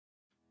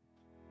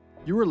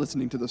You are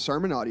listening to the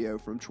sermon audio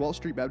from 12th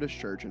Street Baptist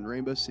Church in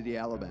Rainbow City,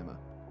 Alabama.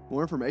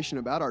 More information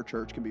about our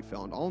church can be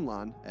found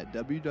online at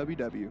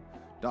www.12th.co.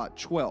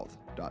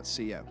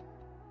 All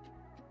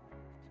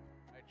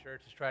right,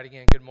 church, let's try it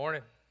again. Good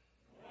morning.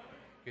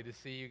 Good to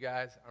see you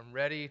guys. I'm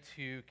ready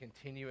to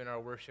continue in our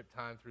worship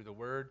time through the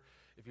Word.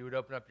 If you would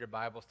open up your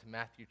Bibles to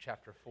Matthew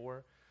chapter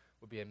 4,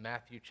 we'll be in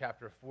Matthew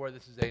chapter 4.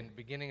 This is the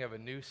beginning of a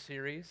new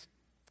series.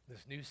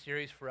 This new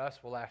series for us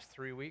will last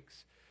 3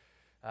 weeks.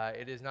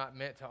 It is not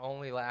meant to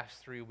only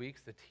last 3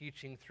 weeks. The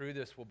teaching through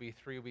this will be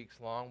 3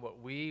 weeks long.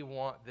 What we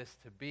want this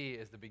to be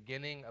is the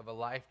beginning of a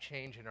life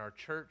change in our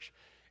church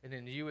and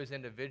in you as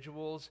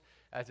individuals,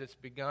 as it's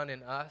begun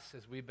in us,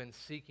 as we've been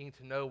seeking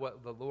to know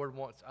what the Lord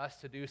wants us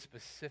to do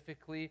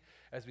specifically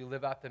as we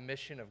live out the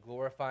mission of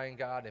glorifying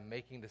God and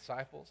making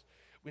disciples.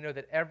 We know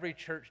that every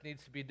church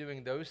needs to be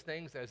doing those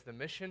things as the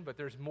mission, but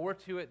there's more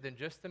to it than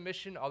just the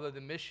mission, although the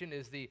mission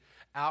is the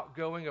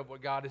outgoing of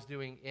what God is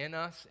doing in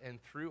us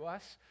and through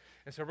us.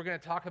 And so we're going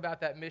to talk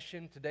about that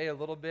mission today a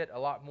little bit, a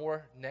lot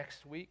more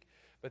next week.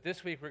 But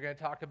this week we're going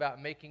to talk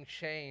about making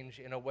change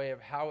in a way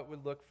of how it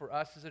would look for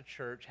us as a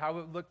church, how it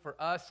would look for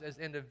us as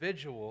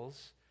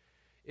individuals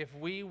if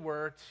we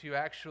were to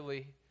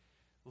actually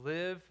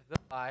live the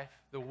life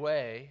the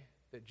way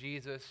that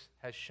Jesus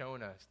has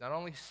shown us. Not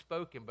only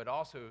spoken, but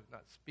also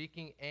not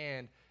speaking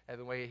and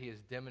the way he has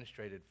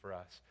demonstrated for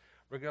us.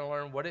 We're going to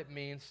learn what it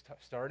means,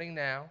 starting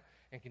now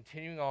and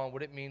continuing on,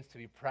 what it means to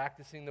be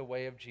practicing the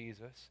way of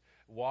Jesus,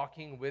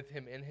 walking with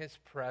him in his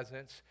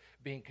presence,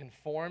 being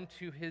conformed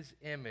to his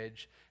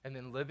image, and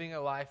then living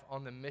a life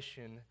on the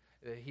mission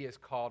that he has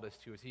called us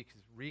to as he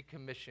has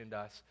recommissioned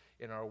us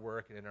in our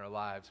work and in our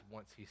lives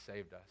once he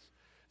saved us.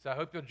 So I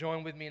hope you'll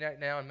join with me right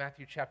now in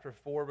Matthew chapter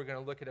 4. We're going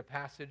to look at a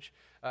passage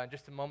in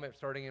just a moment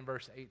starting in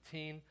verse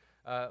 18.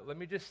 Let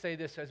me just say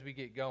this as we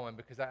get going,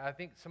 because I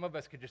think some of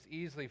us could just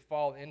easily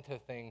fall into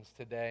things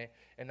today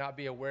and not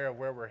be aware of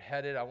where we're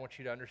headed. I want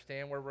you to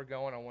understand where we're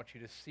going. I want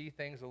you to see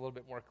things a little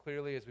bit more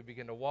clearly as we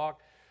begin to walk.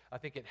 I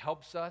think it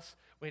helps us.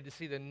 We need to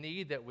see the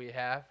need that we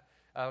have.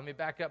 Let me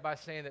back up by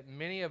saying that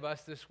many of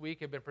us this week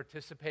have been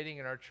participating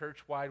in our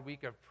church-wide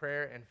week of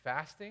prayer and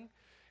fasting.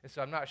 And so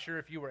I'm not sure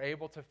if you were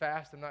able to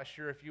fast. I'm not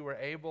sure if you were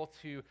able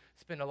to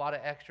spend a lot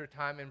of extra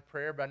time in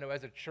prayer, but I know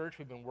as a church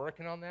we've been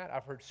working on that.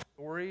 I've heard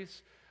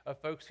stories of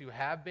folks who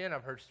have been.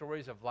 I've heard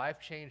stories of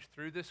life change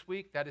through this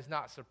week. That is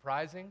not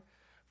surprising.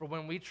 For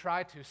when we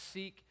try to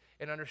seek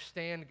and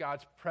understand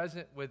God's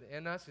presence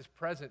within us, his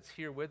presence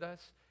here with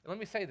us, and let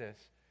me say this,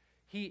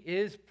 he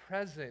is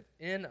present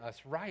in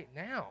us right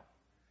now.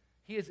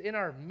 He is in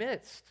our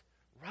midst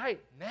right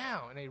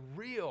now in a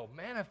real,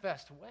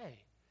 manifest way.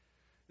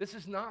 This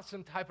is not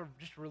some type of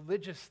just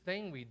religious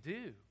thing we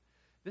do.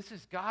 This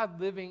is God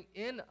living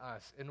in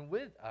us and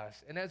with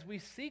us. And as we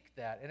seek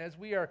that, and as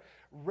we are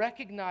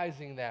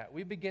recognizing that,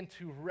 we begin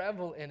to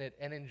revel in it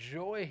and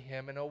enjoy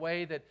him in a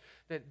way that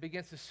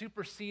begins to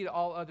supersede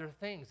all other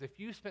things. If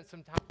you spent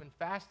some time in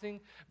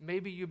fasting,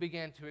 maybe you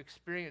began to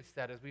experience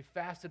that as we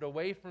fasted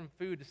away from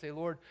food to say,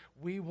 Lord,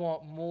 we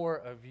want more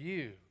of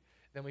you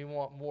than we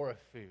want more of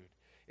food.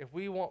 If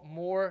we want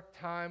more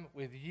time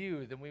with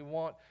you than we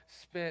want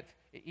spent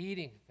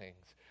eating things.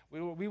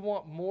 We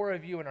want more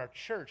of you in our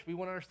church. We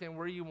want to understand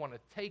where you want to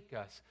take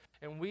us.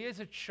 And we as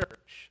a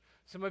church,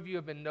 some of you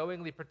have been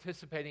knowingly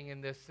participating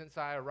in this since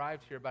I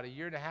arrived here about 1.5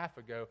 years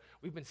ago.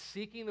 We've been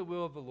seeking the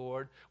will of the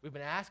Lord. We've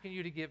been asking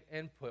you to give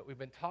input. We've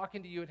been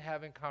talking to you and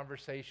having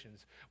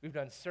conversations. We've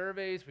done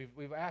surveys.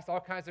 We've asked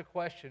all kinds of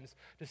questions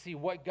to see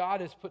what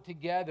God has put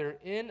together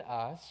in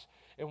us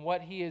and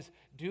what he is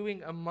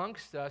doing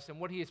amongst us and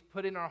what he has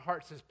put in our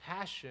hearts as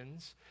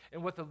passions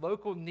and what the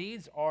local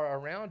needs are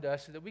around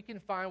us so that we can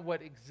find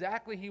what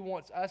exactly he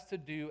wants us to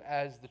do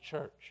as the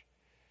church.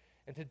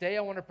 And today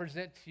I want to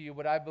present to you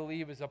what I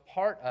believe is a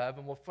part of,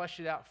 and we'll flesh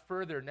it out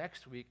further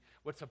next week,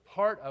 what's a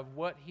part of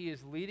what he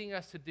is leading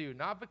us to do,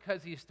 not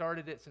because he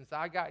started it since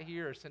I got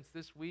here or since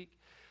this week,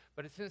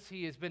 but since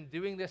he has been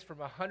doing this from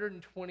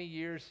 120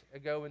 years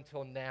ago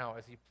until now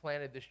as he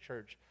planted this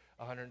church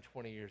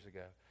 120 years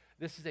ago.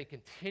 This is a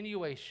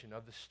continuation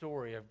of the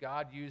story of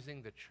God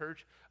using the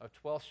church of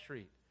 12th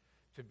Street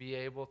to be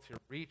able to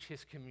reach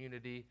his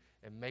community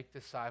and make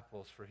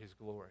disciples for his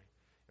glory.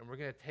 And we're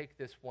going to take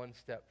this one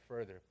step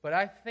further. But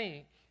I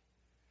think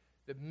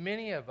that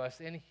many of us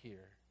in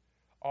here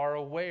are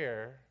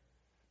aware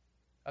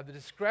of the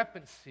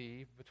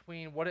discrepancy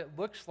between what it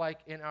looks like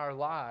in our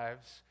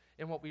lives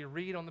and what we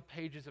read on the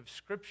pages of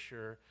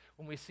Scripture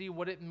when we see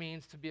what it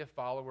means to be a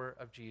follower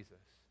of Jesus.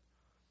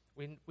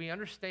 We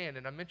understand,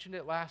 and I mentioned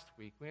it last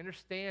week, we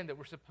understand that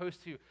we're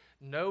supposed to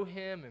know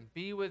him and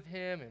be with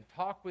him and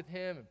talk with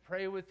him and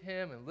pray with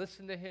him and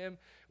listen to him.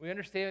 We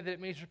understand that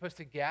it means we're supposed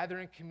to gather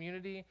in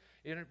community.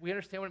 We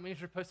understand what it means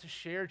we're supposed to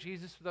share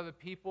Jesus with other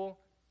people.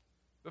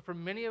 But for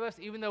many of us,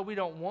 even though we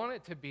don't want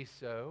it to be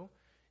so,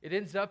 it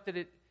ends up that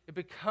it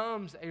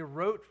becomes a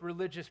rote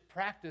religious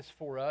practice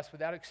for us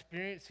without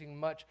experiencing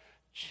much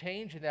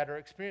change in that or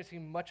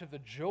experiencing much of the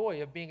joy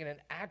of being in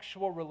an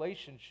actual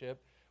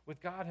relationship with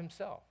God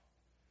himself.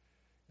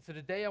 So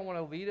today I want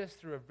to lead us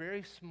through a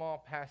very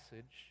small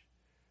passage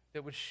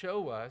that would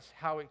show us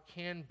how it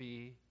can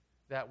be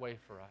that way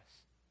for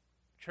us.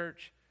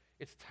 Church,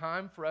 it's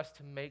time for us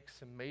to make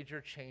some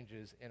major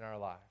changes in our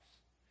lives.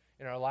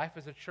 In our life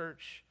as a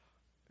church,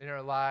 in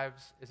our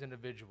lives as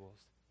individuals.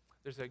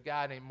 There's a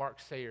guy named Mark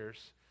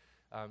Sayers.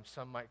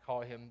 Some might call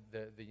him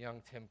the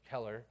young Tim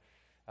Keller.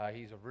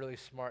 He's a really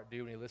smart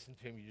dude. When you listen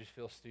to him, you just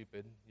feel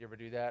stupid. You ever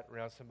do that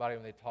around somebody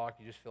when they talk,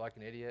 you just feel like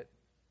an idiot?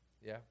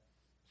 Yeah?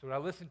 So when I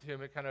listen to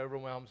him, it kind of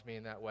overwhelms me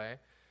in that way.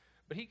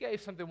 But he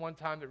gave something one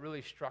time that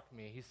really struck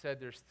me. He said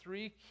there's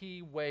 3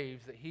 key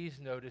waves that he's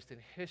noticed in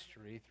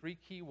history, 3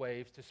 key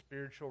waves to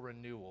spiritual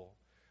renewal.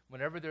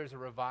 Whenever there's a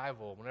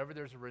revival, whenever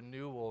there's a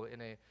renewal in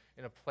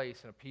a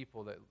place, in a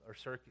people that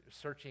are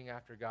searching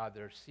after God,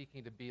 that are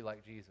seeking to be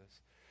like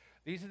Jesus.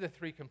 These are the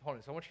 3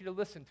 components. I want you to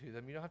listen to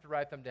them. You don't have to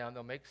write them down.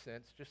 They'll make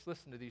sense. Just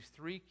listen to these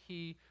 3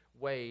 key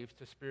waves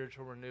to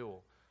spiritual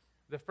renewal.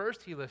 The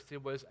first he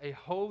listed was a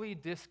holy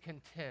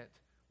discontent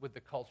with the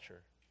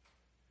culture.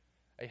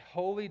 A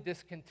holy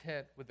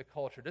discontent with the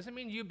culture. Doesn't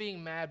mean you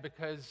being mad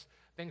because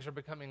things are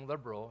becoming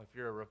liberal, if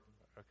you're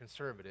a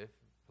conservative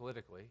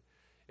politically.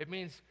 It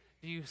means,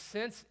 do you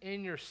sense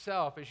in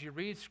yourself as you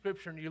read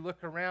Scripture and you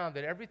look around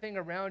that everything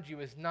around you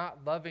is not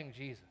loving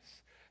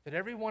Jesus? That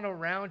everyone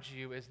around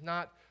you is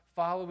not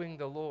following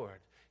the Lord?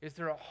 Is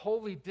there a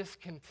holy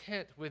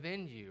discontent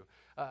within you?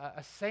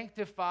 A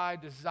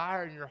sanctified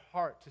desire in your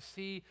heart to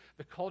see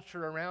the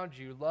culture around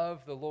you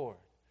love the Lord?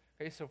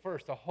 Okay, so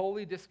first, a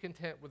holy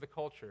discontent with the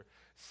culture.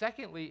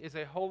 Secondly is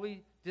a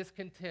holy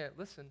discontent,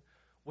 listen,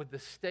 with the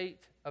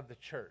state of the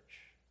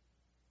church.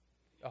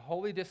 A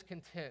holy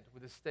discontent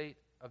with the state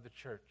of the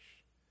church.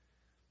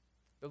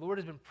 The Lord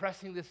has been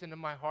pressing this into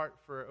my heart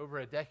for over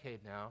a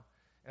decade now,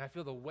 and I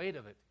feel the weight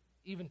of it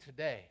even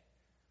today.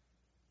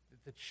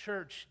 That the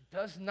church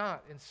does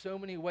not, in so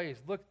many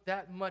ways, look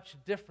that much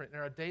different in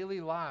our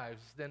daily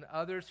lives than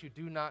others who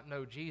do not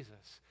know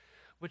Jesus.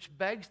 Which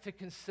begs to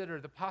consider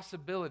the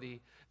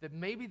possibility that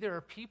maybe there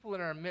are people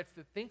in our midst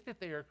that think that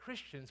they are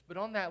Christians, but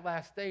on that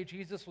last day,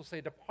 Jesus will say,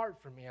 "Depart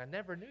from me, I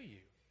never knew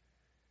you."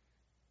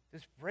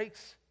 This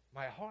breaks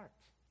my heart.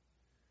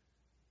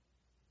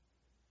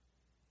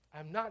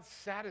 I'm not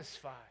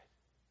satisfied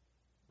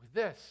with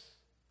this.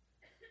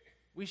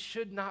 We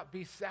should not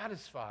be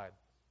satisfied.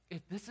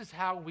 If this is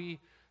how we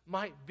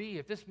might be,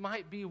 if this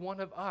might be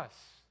one of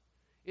us,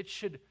 it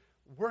should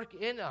work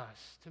in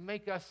us to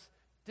make us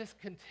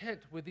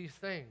discontent with these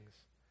things.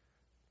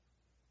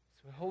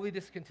 So holy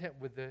discontent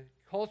with the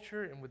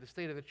culture and with the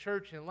state of the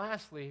church. And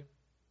lastly,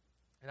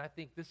 and I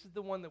think this is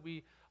the one that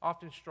we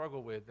often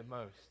struggle with the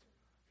most,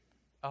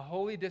 a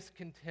holy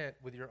discontent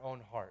with your own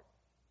heart.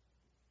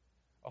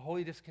 A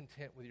holy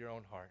discontent with your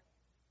own heart.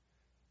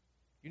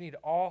 You need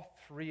all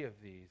 3 of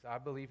these. I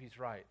believe he's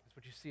right. That's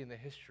what you see in the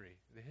history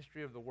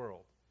of the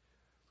world.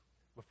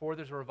 Before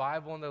there's a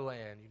revival in the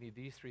land, you need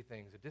these 3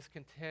 things: a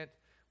discontent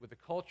with the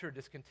culture,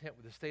 discontent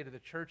with the state of the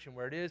church and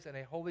where it is, and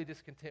a holy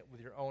discontent with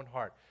your own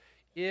heart.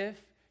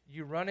 If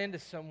you run into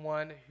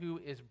someone who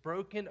is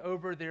broken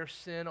over their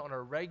sin on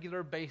a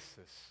regular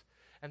basis,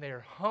 and they are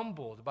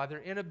humbled by their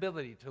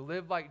inability to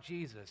live like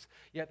Jesus,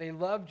 yet they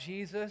love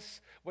Jesus,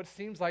 what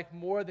seems like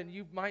more than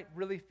you might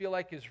really feel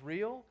like is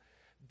real,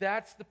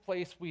 that's the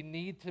place we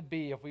need to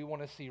be if we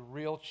want to see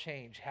real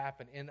change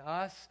happen in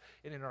us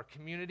and in our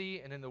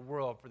community and in the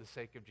world for the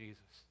sake of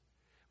Jesus.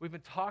 We've been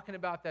talking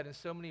about that in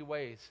so many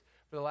ways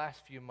for the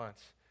last few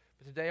months.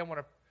 But today I want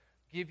to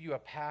give you a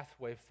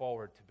pathway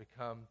forward to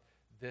become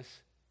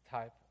this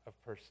type of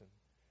person,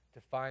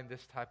 to find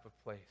this type of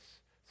place.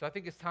 So I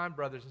think it's time,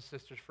 brothers and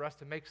sisters, for us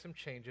to make some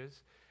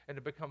changes and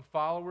to become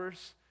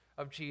followers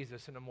of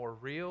Jesus in a more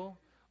real,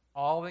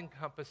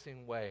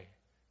 all-encompassing way,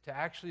 to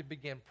actually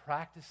begin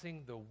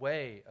practicing the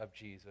way of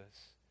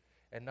Jesus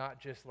and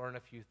not just learn a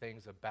few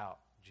things about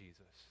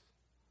Jesus.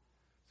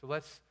 So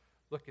let's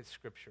look at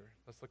Scripture.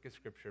 Let's look at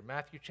Scripture.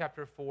 Matthew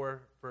chapter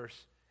 4,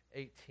 verse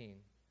 18.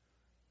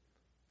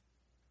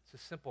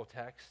 It's a simple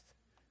text.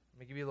 Let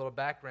me give you a little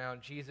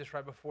background. Jesus,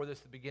 right before this,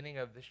 the beginning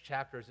of this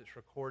chapter as it's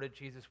recorded,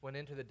 Jesus went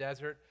into the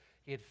desert.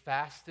 He had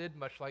fasted,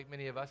 much like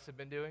many of us have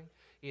been doing.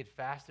 He had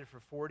fasted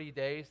for 40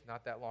 days,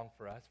 not that long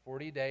for us,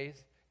 40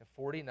 days and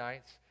 40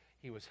 nights.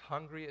 He was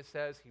hungry, it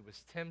says. He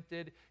was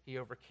tempted. He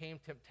overcame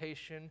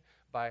temptation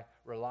by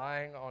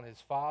relying on his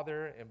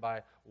Father and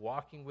by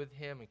walking with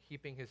him and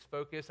keeping his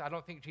focus. I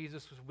don't think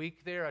Jesus was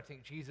weak there. I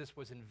think Jesus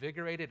was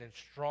invigorated and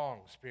strong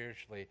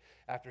spiritually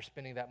after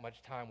spending that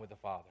much time with the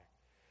Father.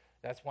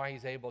 That's why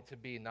he's able to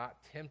be not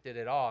tempted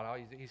at all.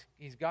 No,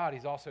 he's God.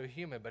 He's also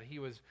human, but he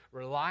was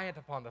reliant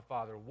upon the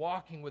Father,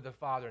 walking with the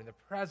Father in the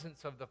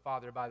presence of the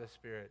Father by the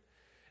Spirit.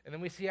 And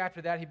then we see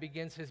after that he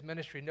begins his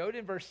ministry. Note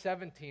in verse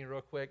 17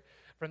 real quick,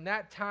 from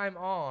that time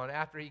on,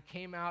 after he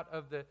came out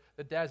of the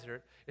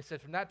desert, it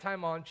says, from that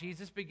time on,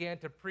 Jesus began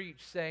to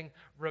preach, saying,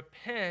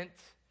 repent,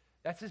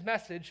 that's his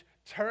message,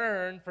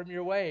 turn from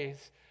your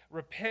ways,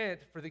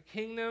 repent, for the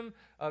kingdom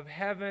of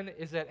heaven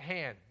is at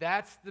hand.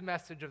 That's the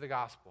message of the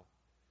gospel.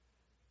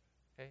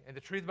 Okay? And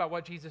the truth about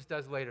what Jesus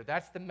does later.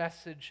 That's the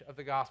message of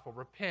the gospel.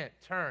 Repent,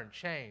 turn,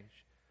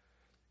 change.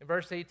 In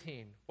verse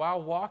 18,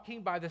 while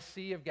walking by the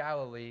Sea of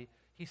Galilee,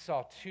 he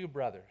saw two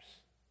brothers,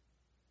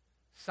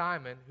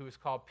 Simon, who was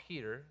called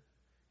Peter,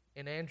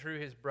 and Andrew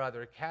his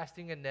brother,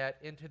 casting a net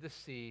into the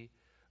sea,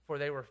 for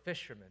they were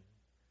fishermen.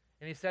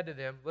 And he said to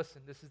them,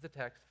 listen, this is the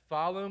text,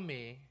 follow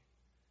me,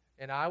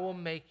 and I will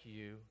make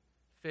you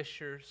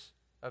fishers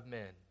of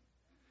men.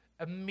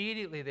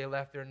 Immediately they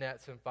left their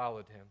nets and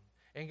followed him.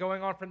 And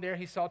going on from there,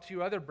 he saw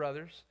two other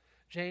brothers,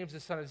 James the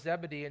son of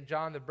Zebedee and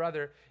John the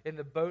brother, in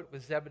the boat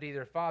with Zebedee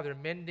their father,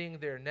 mending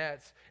their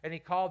nets, and he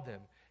called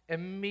them.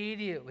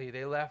 Immediately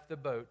they left the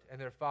boat and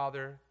their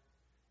father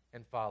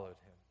and followed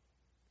him.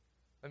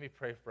 Let me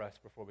pray for us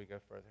before we go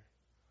further.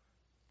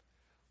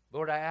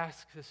 Lord, I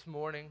ask this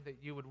morning that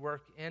you would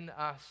work in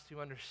us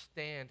to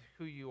understand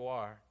who you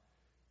are.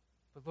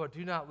 But Lord,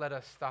 do not let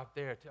us stop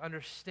there. To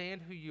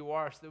understand who you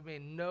are so that we may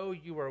know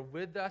you are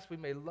with us, we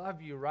may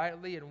love you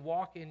rightly and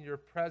walk in your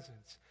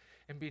presence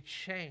and be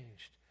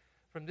changed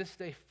from this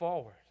day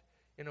forward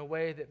in a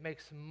way that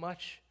makes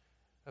much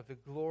of the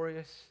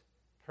glorious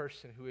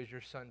person who is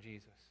your Son,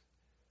 Jesus.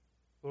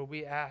 Lord,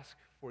 we ask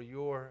for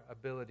your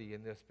ability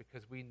in this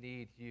because we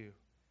need you.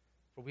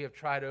 For we have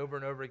tried over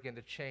and over again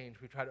to change.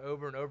 We've tried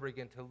over and over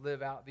again to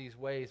live out these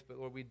ways, but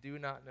Lord, we do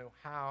not know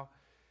how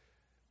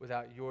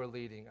without your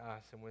leading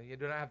us. And we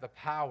do not have the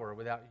power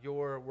without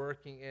your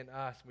working in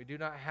us. We do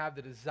not have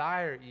the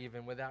desire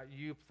even without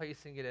you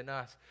placing it in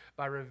us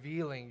by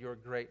revealing your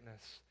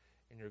greatness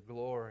and your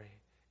glory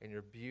and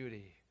your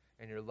beauty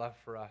and your love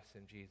for us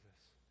in Jesus.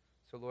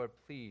 So Lord,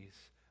 please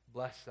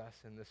bless us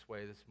in this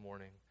way this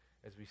morning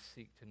as we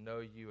seek to know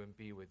you and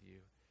be with you.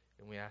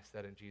 And we ask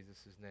that in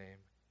Jesus' name.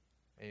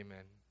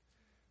 Amen.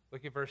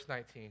 Look at verse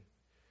 19.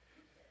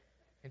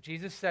 And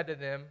Jesus said to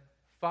them,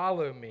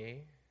 follow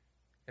me,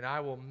 and I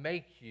will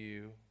make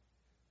you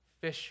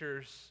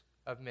fishers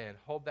of men.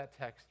 Hold that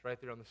text right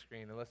there on the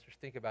screen, and let's just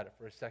think about it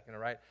for a second, all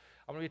right?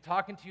 I'm going to be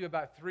talking to you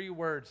about three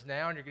words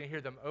now, and you're going to hear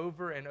them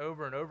over and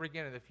over and over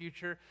again in the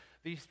future.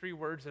 These three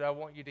words that I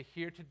want you to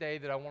hear today,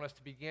 that I want us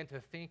to begin to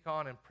think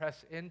on and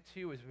press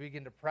into as we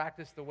begin to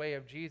practice the way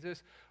of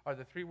Jesus, are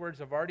the three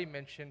words I've already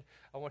mentioned.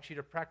 I want you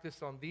to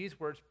practice on these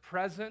words: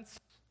 presence,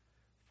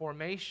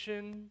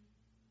 formation,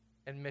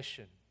 and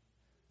mission.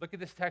 Look at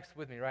this text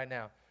with me right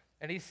now.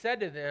 And he said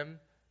to them,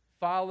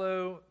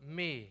 follow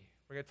me.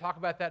 We're going to talk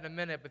about that in a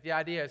minute, but the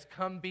idea is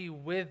come be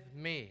with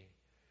me.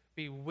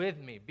 Be with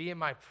me. Be in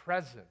my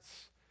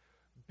presence.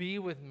 Be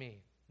with me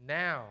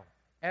now,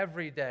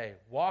 every day.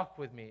 Walk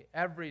with me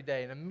every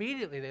day. And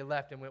immediately they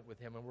left and went with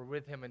him and were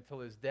with him until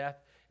his death,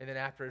 and then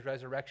after his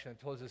resurrection,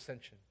 until his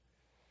ascension.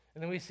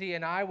 And then we see,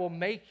 and I will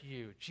make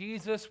you.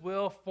 Jesus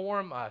will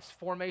form us.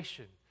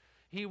 Formation.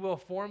 He will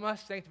form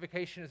us.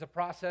 Sanctification is a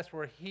process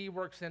where he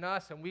works in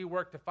us and we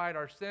work to fight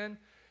our sin.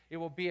 It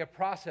will be a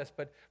process,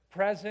 but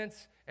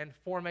presence and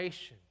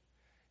formation.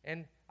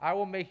 And I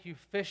will make you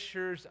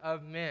fishers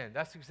of men.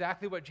 That's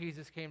exactly what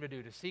Jesus came to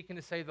do, to seek and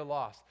to save the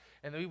lost.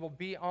 And we will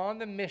be on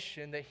the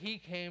mission that he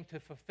came to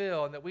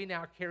fulfill and that we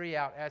now carry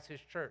out as his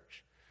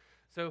church.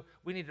 So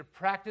we need to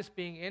practice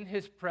being in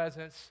his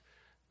presence,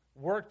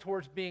 work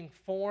towards being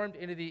formed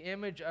into the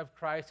image of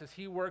Christ as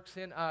he works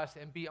in us,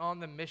 and be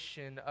on the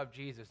mission of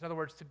Jesus. In other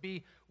words, to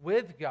be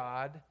with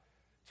God,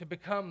 to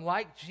become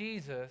like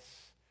Jesus,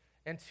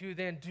 and to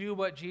then do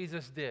what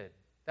Jesus did.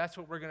 That's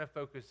what we're going to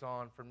focus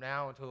on from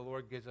now until the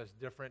Lord gives us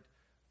different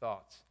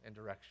thoughts and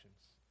directions.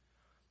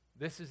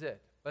 This is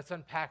it. Let's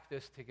unpack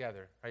this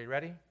together. Are you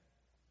ready?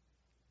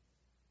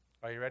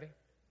 Are you ready?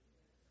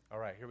 All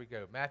right, here we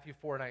go. Matthew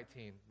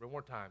 4:19. One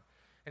more time.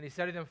 And he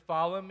said to them,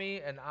 follow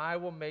me, and I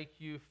will make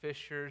you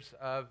fishers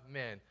of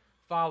men.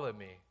 Follow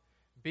me.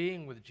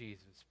 Being with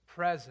Jesus.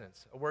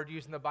 Presence, a word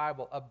used in the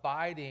Bible.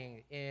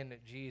 Abiding in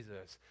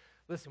Jesus.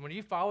 Listen, when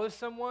you follow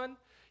someone,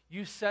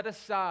 you set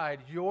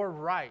aside your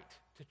right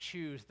to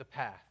choose the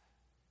path.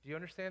 Do you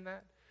understand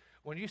that?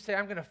 When you say,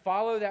 I'm going to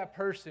follow that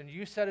person,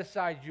 you set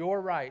aside your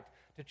right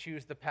to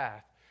choose the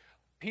path.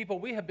 People,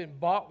 we have been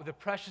bought with the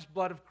precious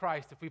blood of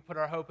Christ if we put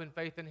our hope and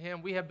faith in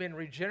him. We have been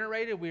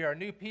regenerated. We are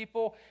new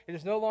people. It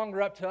is no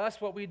longer up to us.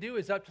 What we do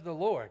is up to the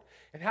Lord.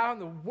 And how in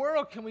the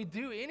world can we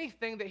do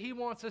anything that he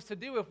wants us to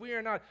do if we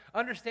are not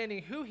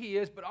understanding who he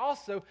is, but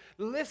also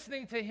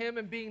listening to him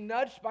and being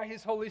nudged by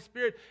his Holy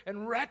Spirit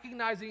and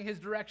recognizing his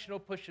directional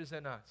pushes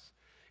in us?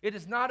 It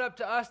is not up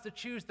to us to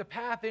choose the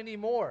path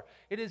anymore.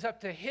 It is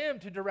up to him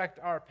to direct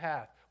our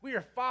path. We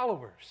are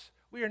followers.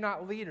 We are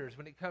not leaders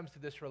when it comes to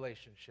this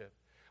relationship.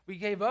 We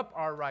gave up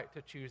our right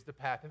to choose the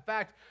path. In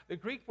fact, the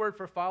Greek word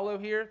for follow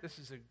here, this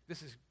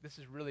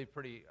is really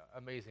pretty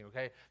amazing,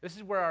 okay? This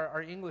is where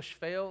our English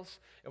fails,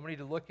 and we need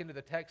to look into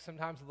the text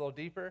sometimes a little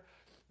deeper.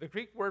 The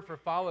Greek word for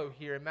follow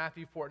here in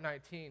Matthew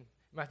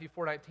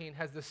 4:19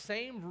 has the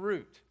same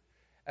root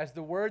as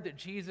the word that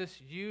Jesus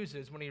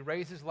uses when he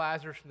raises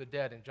Lazarus from the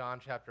dead in John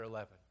chapter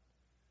 11.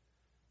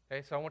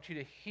 Okay, so I want you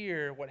to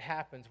hear what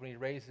happens when he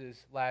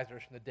raises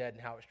Lazarus from the dead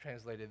and how it's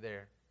translated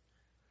there.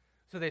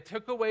 So they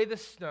took away the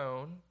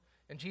stone,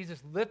 and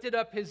Jesus lifted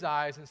up his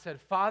eyes and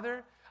said,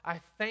 Father, I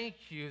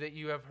thank you that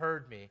you have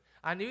heard me.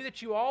 I knew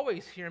that you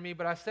always hear me,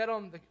 but I said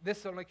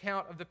this on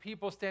account of the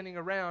people standing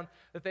around,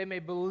 that they may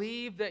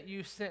believe that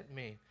you sent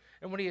me."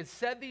 And when he had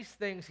said these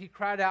things, he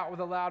cried out with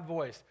a loud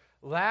voice,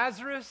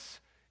 "Lazarus,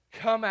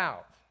 come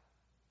out.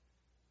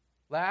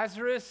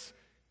 Lazarus,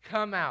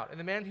 come out." And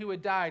the man who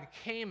had died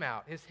came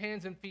out, his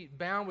hands and feet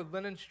bound with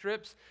linen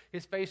strips,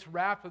 his face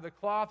wrapped with a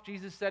cloth.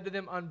 Jesus said to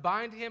them,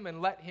 "Unbind him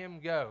and let him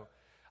go."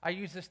 I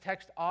use this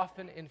text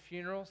often in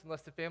funerals,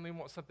 unless the family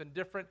wants something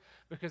different,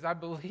 because I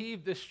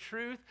believe this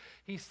truth.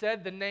 He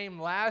said the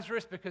name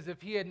Lazarus because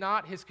if he had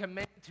not, his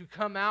command to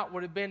come out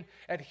would have been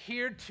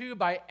adhered to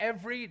by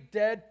every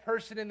dead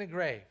person in the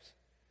graves.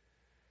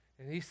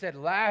 And he said,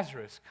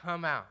 "Lazarus,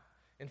 come out."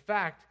 In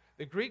fact,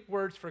 the Greek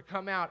words for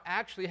come out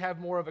actually have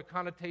more of a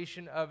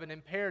connotation of an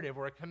imperative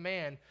or a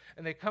command,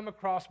 and they come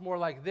across more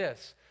like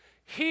this: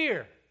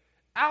 here,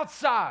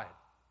 outside.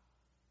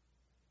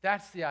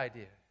 That's the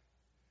idea.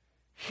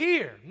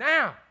 Here,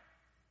 now.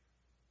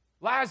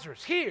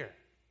 Lazarus, here,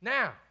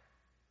 now.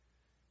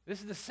 This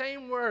is the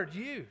same word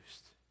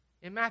used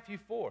in Matthew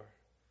 4.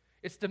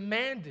 It's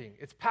demanding,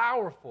 it's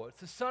powerful. It's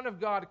the Son of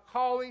God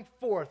calling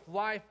forth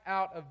life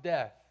out of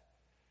death.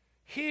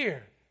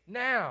 Here,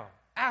 now,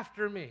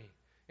 after me.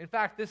 In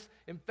fact, this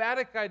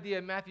emphatic idea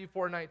in Matthew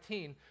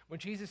 4:19, when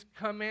Jesus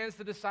commands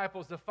the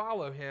disciples to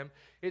follow him,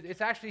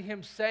 it's actually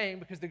him saying,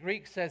 because the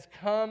Greek says,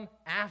 "come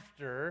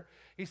after,"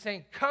 he's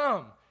saying,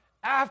 "come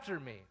after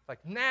me."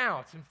 Like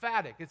now, it's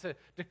emphatic, it's a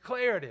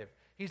declarative.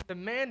 He's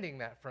demanding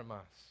that from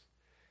us.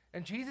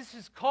 And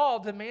Jesus' call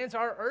demands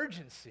our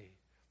urgency.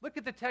 Look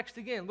at the text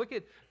again. Look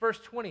at verse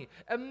 20.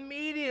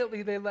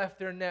 Immediately they left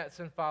their nets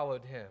and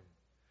followed him.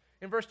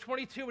 In verse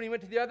 22, when he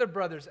went to the other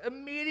brothers,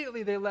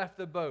 immediately they left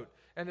the boat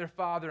and their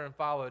father and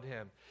followed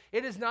him.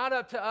 It is not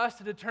up to us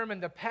to determine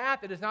the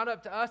path. It is not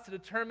up to us to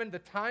determine the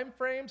time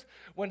frames.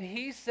 When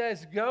he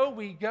says go,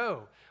 we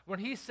go. When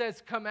he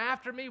says come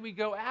after me, we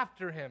go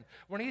after him.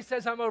 When he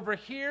says I'm over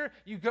here,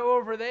 you go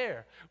over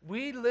there.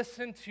 We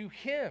listen to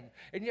him.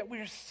 And yet we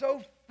are so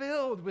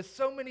filled with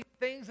so many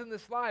things in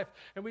this life,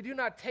 and we do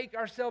not take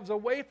ourselves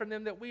away from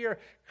them, that we are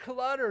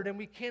cluttered and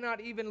we cannot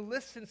even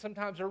listen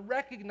sometimes or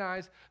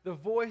recognize the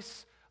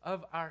voice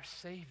of our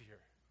Savior,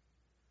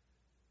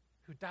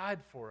 who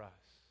died for us,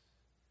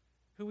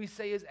 who we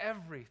say is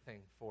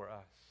everything for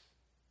us.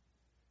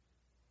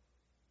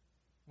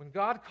 When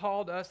God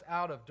called us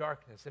out of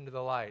darkness into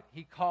the light,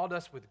 he called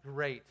us with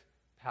great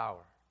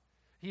power.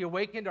 He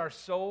awakened our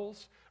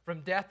souls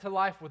from death to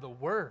life with a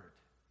word.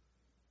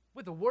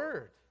 With a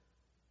word.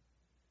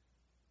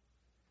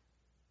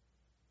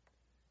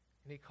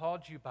 And he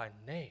called you by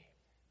name.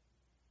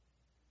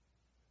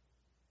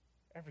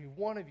 Every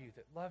one of you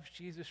that loves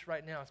Jesus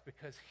right now, it's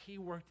because he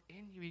worked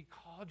in you. He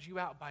called you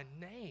out by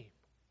name.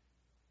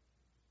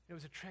 It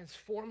was a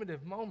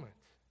transformative moment.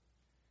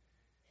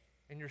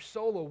 And your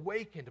soul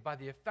awakened by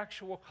the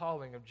effectual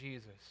calling of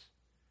Jesus.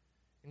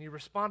 And you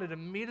responded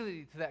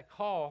immediately to that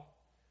call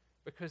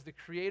because the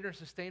creator and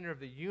sustainer of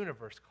the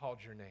universe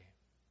called your name.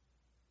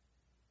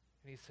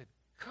 And he said,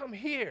 "Come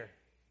here.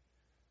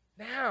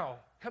 Now.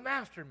 Come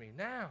after me.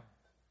 Now."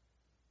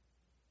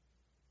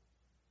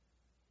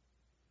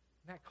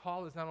 And that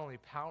call is not only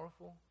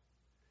powerful,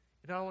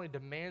 it not only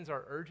demands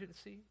our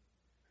urgency,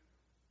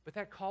 but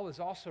that call is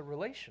also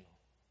relational.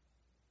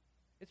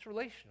 It's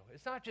relational.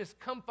 It's not just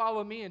come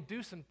follow me and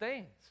do some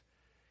things.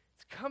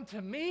 It's come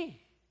to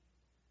me.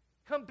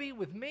 Come be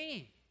with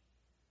me.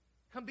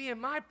 Come be in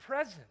my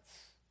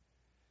presence.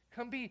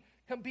 Come be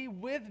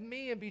with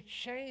me and be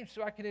changed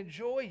so I can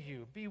enjoy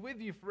you, be with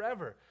you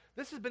forever.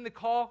 This has been the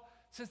call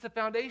since the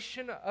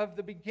foundation of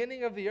the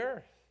beginning of the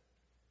earth.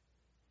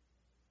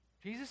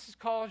 Jesus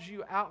calls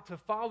you out to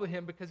follow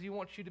him because he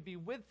wants you to be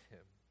with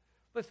him.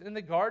 Listen, in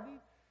the garden,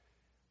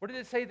 what did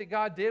it say that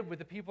God did with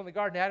the people in the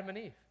garden, Adam and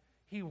Eve?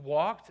 He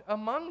walked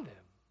among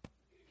them.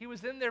 He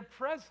was in their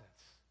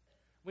presence.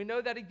 We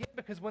know that again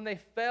because when they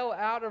fell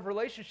out of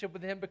relationship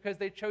with him because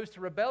they chose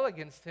to rebel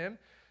against him,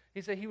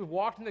 he said he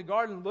walked in the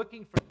garden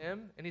looking for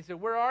them, and he said,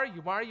 "Where are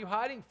you? Why are you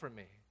hiding from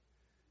me?"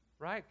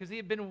 Right? Because he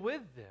had been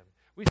with them.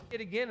 We see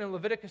it again in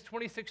Leviticus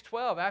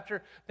 26:12,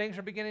 after things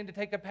are beginning to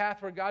take a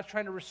path where God's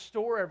trying to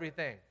restore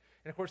everything.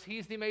 And of course,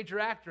 he's the major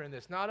actor in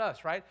this, not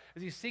us, right?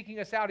 As he's seeking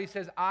us out, he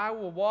says, "I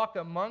will walk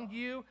among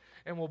you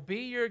and will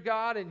be your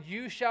God, and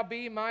you shall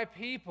be my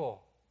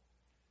people."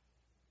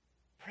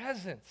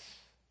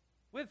 Presence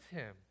with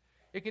him.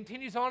 It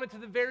continues on into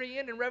the very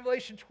end. In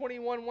Revelation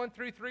 21,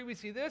 1-3, we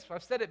see this.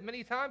 I've said it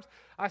many times.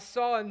 "I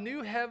saw a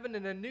new heaven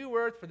and a new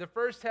earth, for the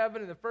first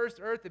heaven and the first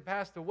earth had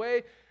passed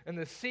away, and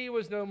the sea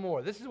was no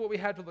more." This is what we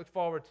had to look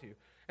forward to.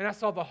 "And I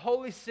saw the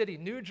holy city,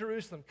 New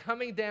Jerusalem,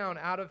 coming down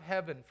out of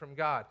heaven from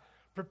God,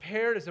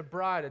 prepared as a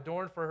bride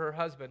adorned for her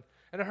husband.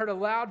 And I heard a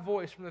loud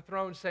voice from the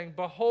throne saying,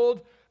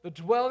 'Behold, the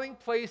dwelling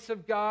place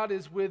of God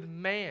is with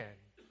man.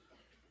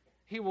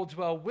 He will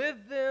dwell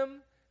with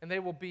them, and they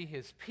will be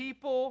his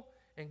people,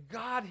 and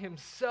God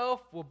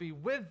himself will be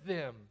with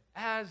them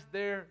as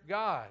their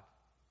God.'"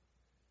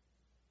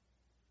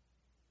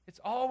 It's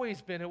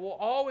always been, it will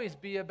always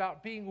be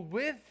about being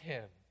with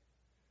him.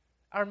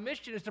 Our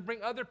mission is to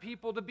bring other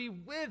people to be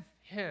with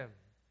him,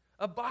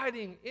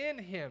 abiding in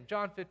him.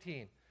 John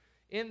 15.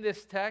 In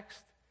this text,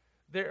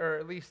 there are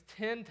at least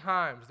 10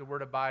 times the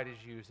word abide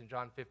is used in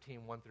John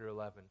 15, 1 through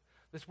 11.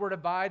 This word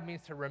abide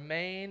means to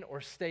remain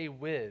or stay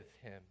with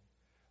him.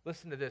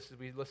 Listen to this as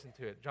we listen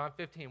to it. John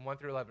 15, 1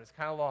 through 11. It's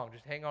kind of long.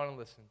 Just hang on and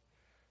listen.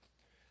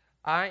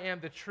 I am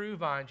the true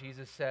vine,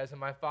 Jesus says, and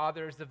my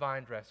Father is the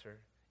vine dresser.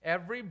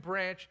 Every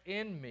branch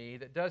in me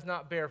that does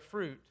not bear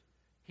fruit,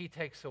 he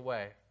takes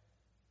away.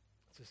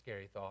 It's a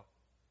scary thought.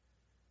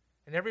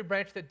 And every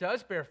branch that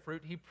does bear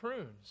fruit, he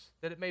prunes,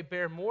 that it may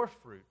bear more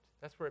fruit.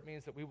 That's where it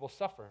means that we will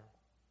suffer,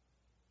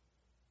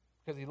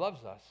 because he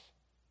loves us,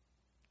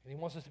 and he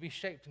wants us to be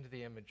shaped into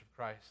the image of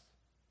Christ.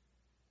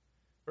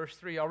 Verse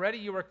 3, already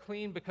you are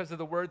clean because of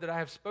the word that I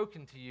have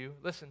spoken to you.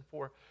 Listen,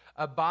 for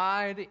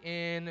abide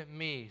in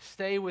me,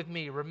 stay with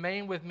me,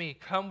 remain with me,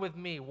 come with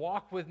me,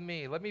 walk with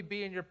me. Let me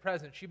be in your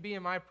presence, you be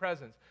in my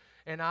presence.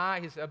 And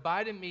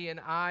abide in me and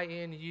I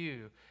in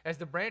you. As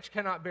the branch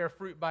cannot bear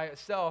fruit by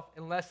itself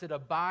unless it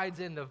abides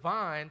in the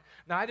vine,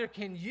 neither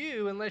can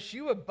you unless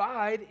you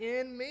abide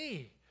in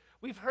me.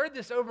 We've heard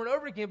this over and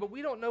over again, but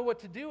we don't know what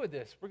to do with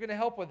this. We're going to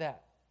help with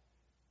that.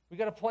 We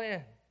got a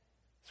plan.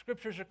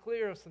 Scriptures are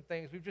clear of some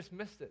things. We've just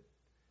missed it.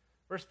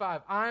 Verse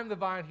 5, I am the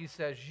vine, he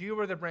says, you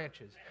are the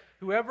branches.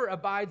 Whoever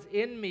abides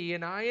in me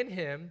and I in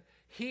him,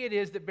 he it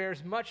is that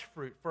bears much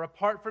fruit, for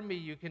apart from me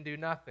you can do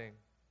nothing.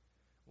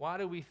 Why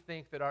do we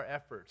think that our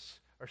efforts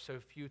are so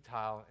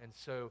futile and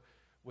so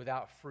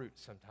without fruit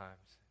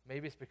sometimes?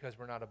 Maybe it's because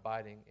we're not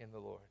abiding in the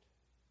Lord.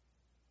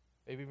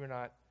 Maybe we're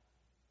not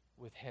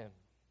with him,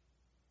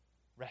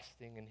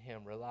 resting in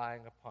him,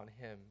 relying upon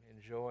him,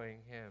 enjoying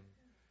him,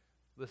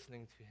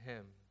 listening to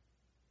him.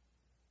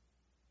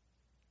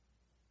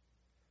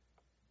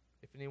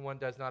 If anyone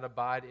does not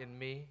abide in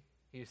me,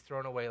 he is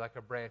thrown away like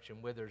a branch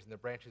and withers, and the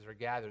branches are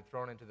gathered,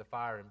 thrown into the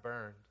fire, and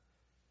burned.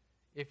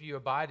 If you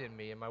abide in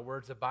me, and my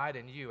words abide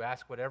in you,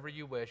 ask whatever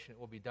you wish, and it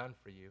will be done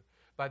for you.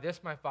 By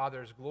this my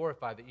Father is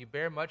glorified, that you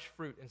bear much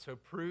fruit, and so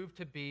prove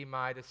to be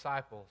my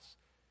disciples.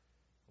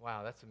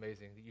 Wow, that's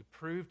amazing. That you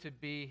prove to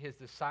be his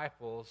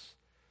disciples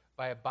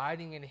by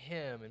abiding in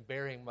him and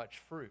bearing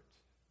much fruit.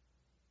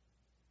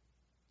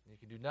 You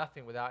can do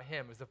nothing without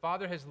him. As the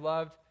Father has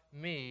loved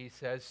me, he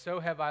says, so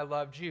have I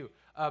loved you.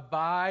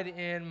 Abide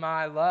in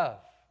my love.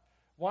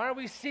 Why are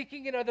we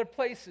seeking in other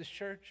places,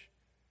 church?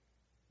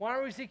 Why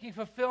are we seeking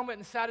fulfillment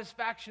and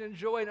satisfaction and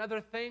joy in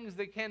other things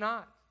that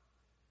cannot?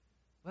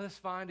 Let us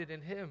find it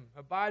in him.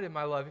 Abide in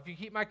my love. If you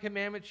keep my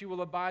commandments, you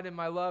will abide in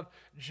my love,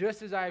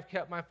 just as I have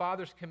kept my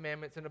Father's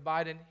commandments and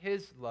abide in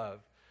his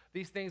love.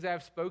 These things I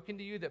have spoken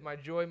to you, that my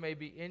joy may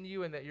be in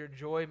you and that your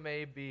joy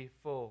may be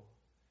full.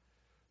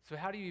 So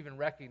how do you even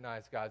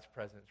recognize God's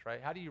presence,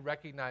 right? How do you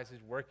recognize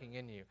his working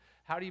in you?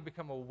 How do you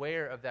become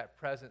aware of that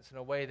presence in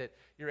a way that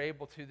you're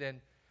able to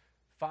then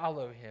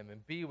follow him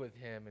and be with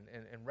him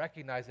and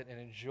recognize it and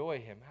enjoy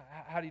him?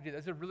 How do you do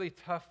that? Those are really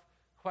tough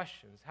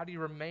questions. How do you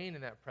remain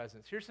in that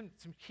presence? Here's some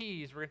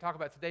keys we're going to talk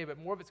about today, but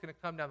more of it's going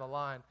to come down the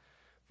line.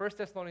 1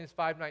 Thessalonians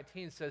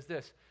 5:19 says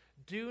this,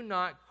 do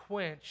not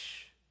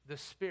quench the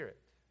Spirit.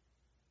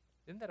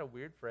 Isn't that a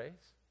weird phrase?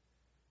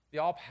 The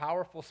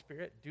all-powerful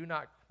Spirit, do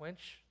not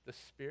quench the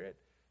Spirit.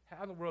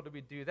 How in the world do we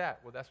do that?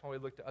 Well, that's why we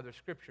look to other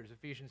scriptures.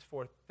 Ephesians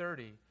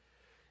 4:30.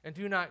 And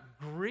do not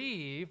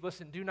grieve,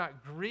 listen, do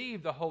not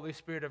grieve the Holy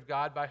Spirit of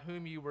God, by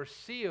whom you were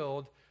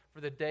sealed for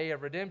the day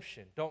of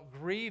redemption. Don't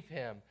grieve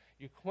him.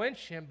 You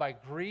quench him by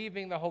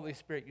grieving the Holy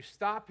Spirit. You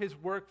stop his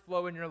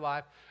workflow in your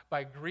life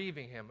by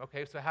grieving him.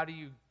 Okay, so how do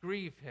you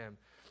grieve him?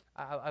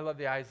 I love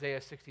the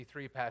Isaiah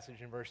 63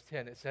 passage in verse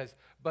 10. It says,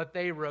 but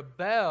they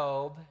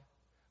rebelled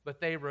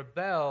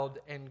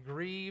and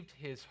grieved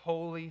his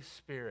Holy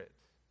Spirit.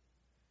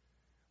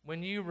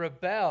 When you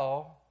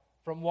rebel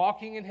from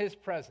walking in his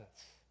presence,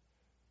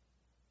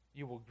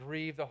 you will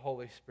grieve the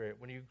Holy Spirit.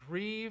 When you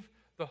grieve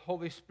the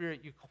Holy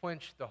Spirit, you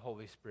quench the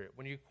Holy Spirit.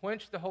 When you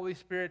quench the Holy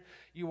Spirit,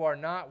 you are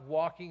not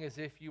walking as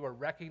if you are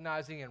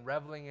recognizing and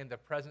reveling in the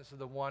presence of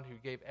the one who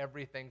gave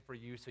everything for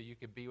you so you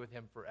could be with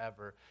him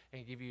forever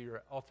and give you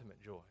your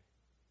ultimate joy.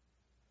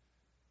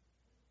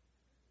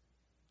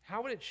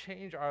 How would it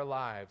change our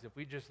lives if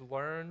we just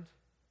learned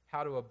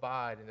how to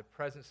abide in the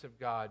presence of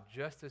God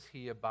just as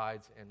he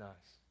abides in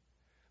us?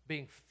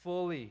 Being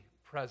fully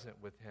present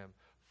with him,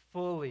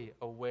 fully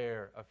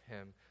aware of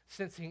him,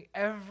 sensing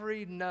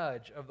every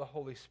nudge of the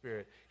Holy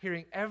Spirit,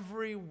 hearing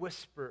every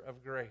whisper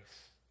of grace.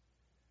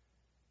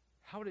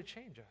 How would it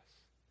change us?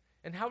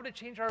 And how would it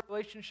change our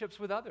relationships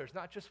with others,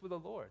 not just with the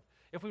Lord?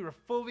 If we were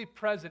fully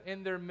present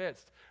in their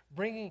midst,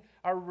 bringing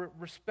our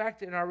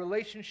respect and our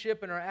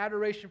relationship and our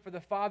adoration for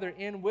the Father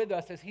in with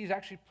us as he's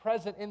actually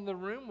present in the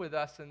room with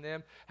us and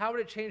them, how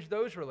would it change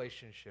those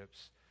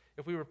relationships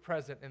if we were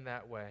present in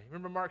that way?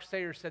 Remember, Mark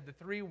Sayers said the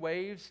three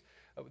waves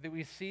that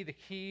we see, the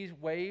key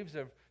waves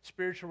of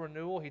spiritual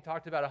renewal. He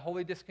talked about a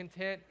holy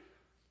discontent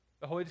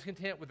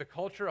with the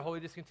culture, a holy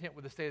discontent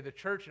with the state of the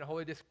church, and a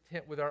holy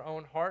discontent with our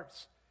own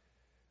hearts.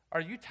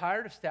 Are you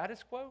tired of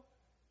status quo?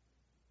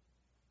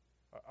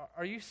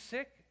 Are you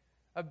sick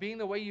of being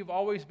the way you've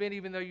always been,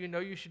 even though you know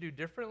you should do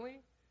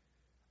differently?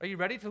 Are you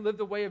ready to live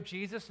the way of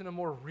Jesus in a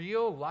more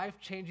real,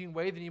 life-changing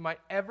way than you might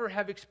ever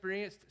have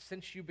experienced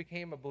since you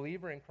became a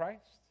believer in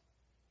Christ?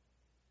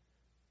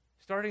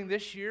 Starting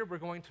this year, we're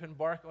going to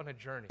embark on a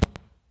journey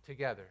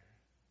together.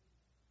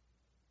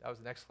 That was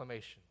an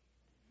exclamation.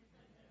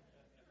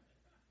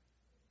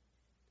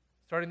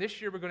 Starting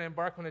this year, we're going to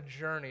embark on a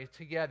journey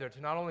together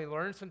to not only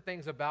learn some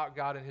things about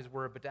God and His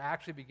Word, but to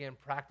actually begin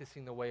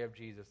practicing the way of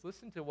Jesus.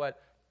 Listen to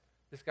what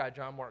this guy,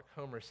 John Mark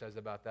Comer, says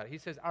about that. He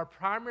says, our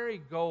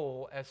primary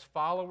goal as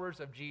followers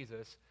of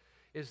Jesus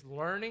is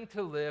learning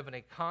to live in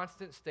a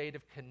constant state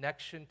of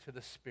connection to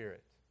the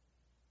Spirit.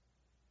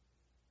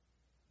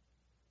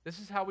 This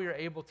is how we are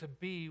able to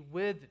be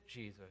with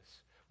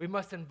Jesus. We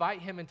must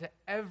invite Him into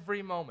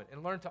every moment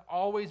and learn to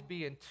always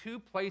be in two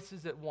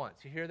places at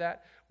once. You hear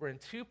that? We're in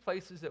two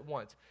places at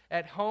once.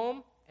 At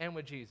home and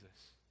with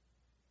Jesus.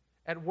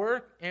 At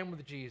work and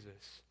with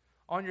Jesus.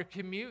 On your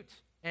commute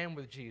and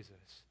with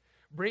Jesus.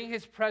 Bring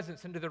His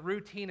presence into the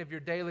routine of your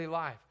daily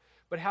life.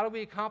 But how do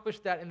we accomplish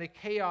that in the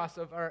chaos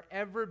of our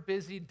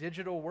ever-busy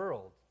digital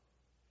world?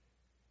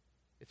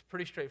 It's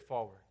pretty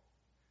straightforward.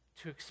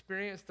 To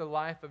experience the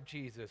life of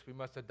Jesus, we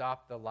must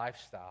adopt the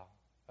lifestyle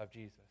of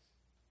Jesus.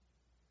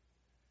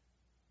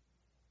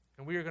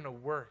 And we are going to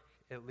work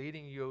at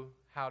leading you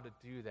how to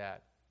do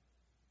that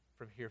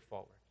from here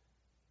forward.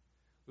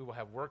 We will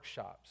have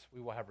workshops.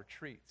 We will have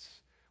retreats.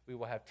 We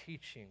will have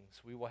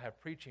teachings. We will have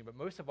preaching. But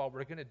most of all,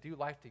 we're going to do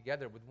life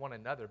together with one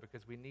another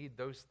because we need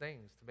those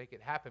things to make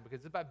it happen. Because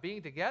it's about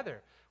being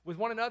together with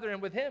one another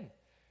and with Him.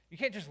 You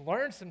can't just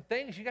learn some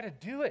things. You got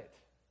to do it.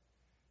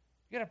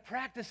 You got to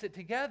practice it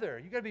together.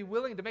 You got to be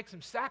willing to make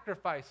some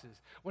sacrifices.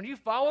 When you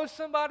follow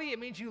somebody, it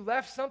means you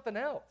left something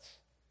else.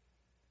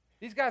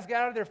 These guys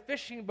got out of their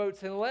fishing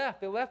boats and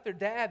left. They left their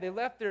dad. They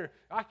left their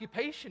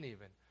occupation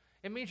even.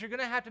 It means you're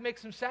going to have to make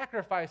some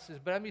sacrifices.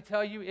 But let me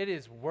tell you, it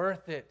is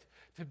worth it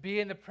to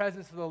be in the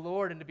presence of the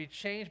Lord and to be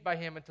changed by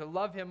Him and to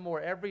love Him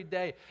more every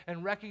day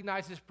and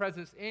recognize His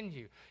presence in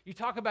you. You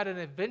talk about an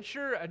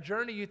adventure, a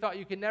journey you thought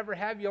you could never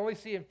have, you only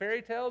see in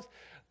fairy tales.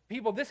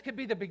 People, this could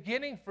be the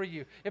beginning for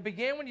you. It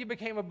began when you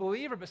became a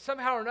believer, but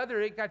somehow or another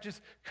it got just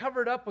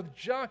covered up with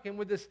junk and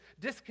with this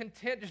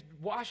discontent just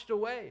washed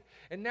away.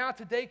 And now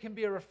today can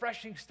be a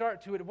refreshing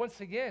start to it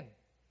once again.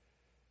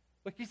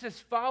 Look, He says,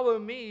 follow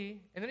me,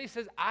 and then He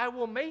says, I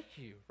will make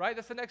you, right?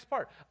 That's the next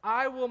part.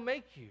 I will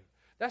make you.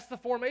 That's the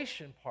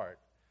formation part.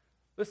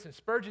 Listen,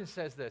 Spurgeon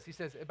says this. He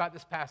says about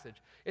this passage,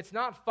 it's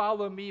not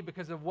follow me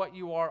because of what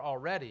you are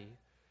already.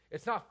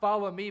 It's not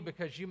follow me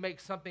because you make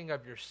something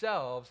of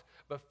yourselves,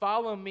 but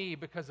follow me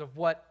because of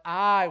what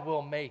I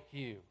will make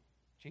you,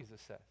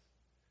 Jesus says.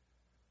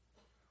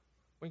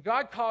 When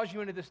God calls you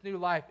into this new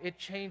life, it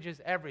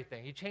changes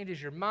everything. He changes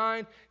your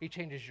mind. He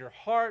changes your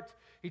heart.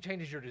 He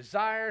changes your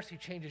desires. He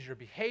changes your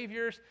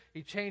behaviors.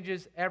 He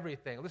changes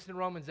everything. Listen to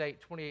Romans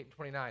 8, 28 and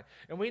 29.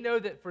 And we know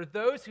that for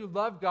those who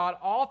love God,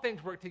 all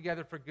things work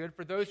together for good,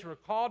 for those who are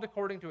called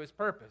according to His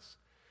purpose.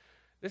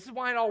 This is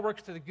why it all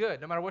works to the good,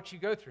 no matter what you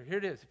go through. Here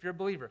it is, if you're a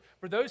believer.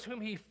 For those whom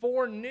He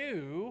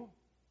foreknew,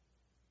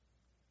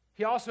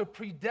 He also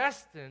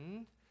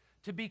predestined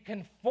to be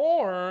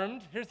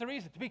conformed, here's the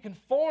reason, to be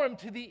conformed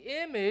to the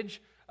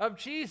image of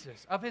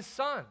Jesus, of His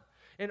Son,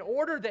 in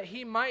order that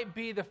He might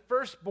be the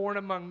firstborn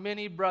among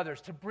many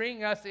brothers, to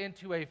bring us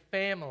into a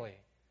family,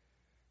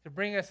 to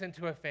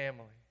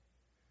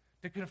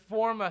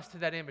conform us to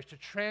that image, to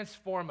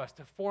transform us,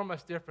 to form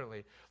us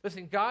differently.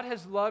 Listen, God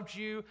has loved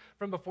you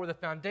from before the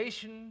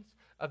foundations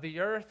of the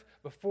earth,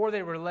 before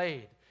they were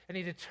laid. And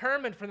He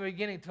determined from the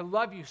beginning to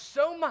love you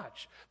so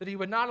much that He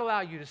would not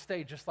allow you to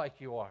stay just like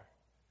you are.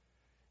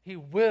 He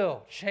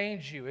will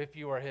change you if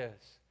you are His.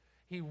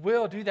 He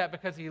will do that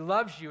because He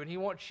loves you and He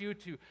wants you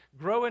to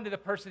grow into the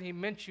person He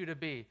meant you to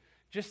be,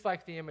 just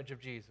like the image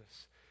of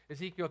Jesus.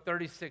 Ezekiel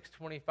 36,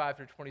 25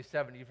 through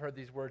 27. You've heard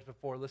these words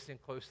before. Listen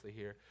closely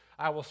here.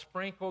 I will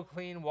sprinkle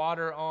clean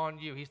water on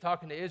you. He's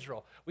talking to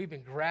Israel. We've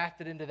been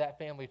grafted into that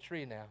family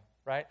tree now,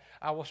 right?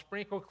 I will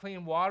sprinkle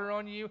clean water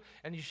on you,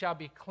 and you shall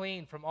be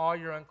clean from all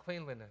your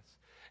uncleanliness.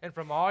 And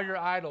from all your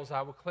idols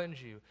I will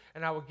cleanse you.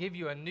 And I will give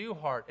you a new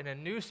heart, and a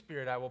new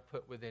spirit I will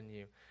put within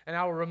you. And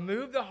I will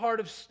remove the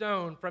heart of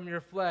stone from your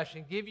flesh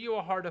and give you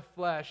a heart of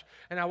flesh.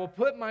 And I will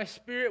put my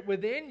spirit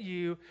within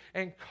you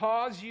and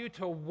cause you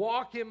to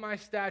walk in my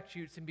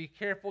statutes and be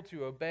careful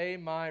to obey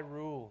my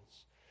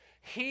rules.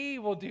 He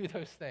will do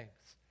those things.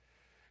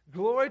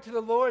 Glory to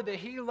the Lord that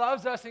He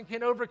loves us and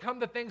can overcome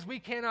the things we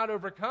cannot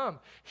overcome.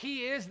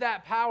 He is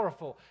that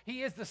powerful.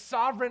 He is the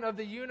sovereign of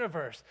the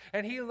universe.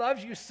 And He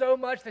loves you so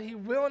much that He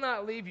will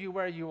not leave you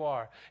where you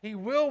are. He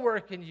will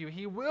work in you.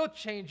 He will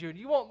change you. And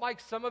you won't like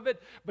some of it,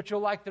 but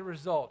you'll like the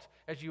result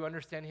as you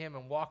understand Him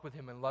and walk with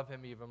Him and love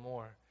Him even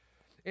more.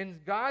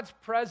 And God's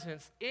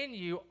presence in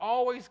you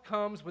always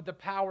comes with the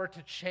power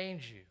to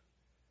change you.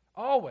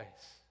 Always.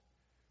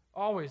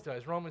 Always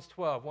does. Romans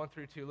 12, 1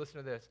 through 2. Listen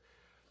to this.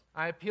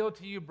 I appeal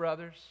to you,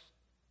 brothers,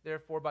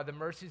 therefore, by the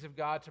mercies of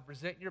God, to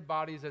present your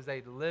bodies as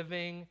a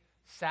living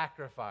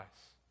sacrifice.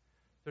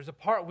 There's a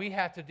part we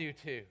have to do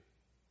too.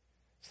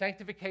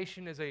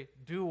 Sanctification is a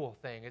dual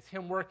thing. It's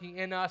him working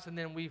in us, and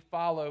then we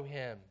follow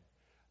him.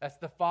 That's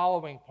the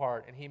following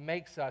part, and he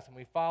makes us, and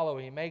we follow,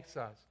 and he makes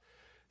us.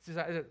 It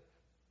says,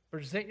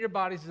 present your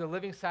bodies as a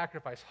living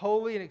sacrifice,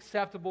 holy and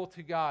acceptable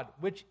to God,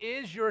 which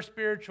is your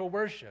spiritual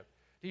worship.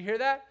 Do you hear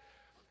that?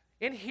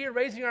 In here,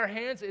 raising our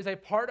hands is a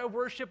part of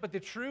worship, but the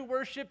true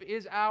worship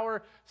is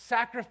our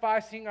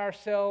sacrificing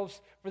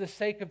ourselves for the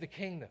sake of the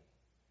kingdom.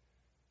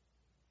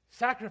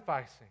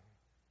 Sacrificing.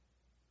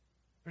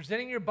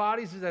 Presenting your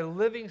bodies as a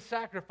living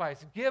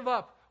sacrifice. Give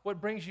up what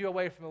brings you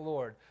away from the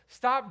Lord.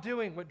 Stop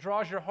doing what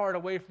draws your heart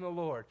away from the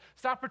Lord.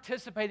 Stop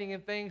participating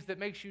in things that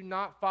makes you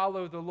not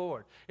follow the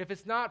Lord. If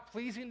it's not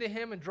pleasing to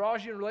him and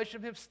draws you in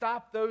relationship with him,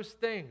 stop those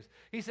things.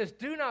 He says,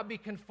 do not be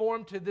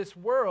conformed to this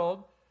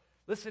world,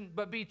 listen,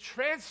 but be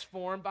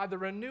transformed by the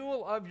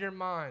renewal of your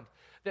mind,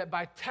 that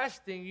by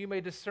testing you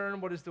may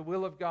discern what is the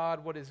will of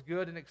God, what is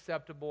good and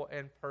acceptable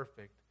and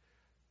perfect.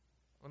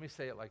 Let me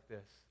say it like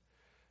this.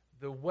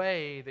 The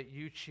way that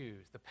you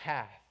choose, the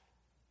path,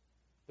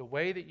 the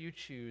way that you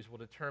choose will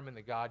determine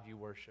the God you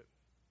worship.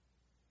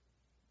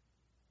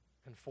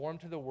 Conformed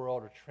to the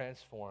world or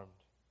transformed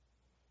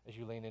as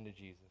you lean into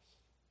Jesus.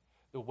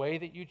 The way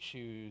that you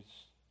choose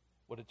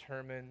will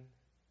determine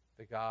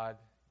the God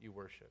you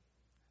worship.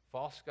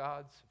 False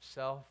gods of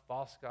self,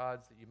 false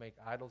gods that you make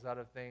idols out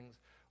of things,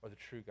 or the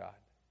true God,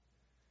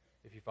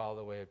 if you follow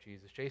the way of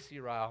Jesus. J.C.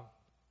 Ryle,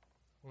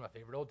 one of my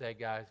favorite old dead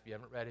guys. If you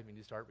haven't read him, you need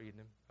to start reading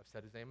him. I've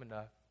said his name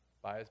enough.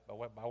 Buy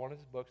one of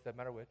his books, doesn't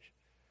matter which.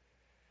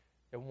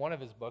 In one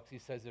of his books, he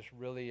says this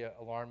really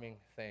alarming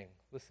thing.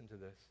 Listen to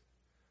this.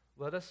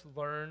 Let us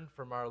learn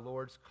from our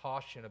Lord's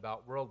caution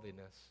about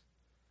worldliness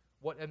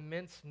what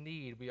immense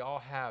need we all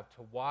have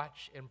to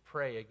watch and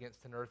pray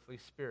against an earthly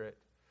spirit.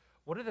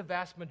 What are the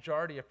vast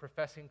majority of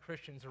professing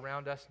Christians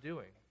around us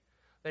doing?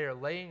 They are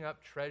laying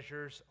up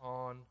treasures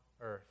on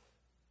earth.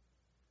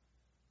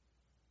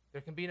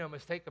 There can be no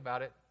mistake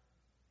about it.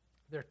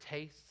 Their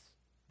tastes,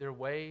 their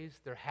ways,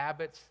 their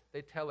habits,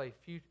 they tell a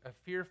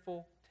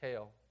fearful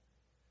tale.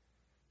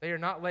 They are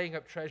not laying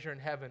up treasure in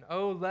heaven.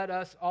 Oh, let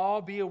us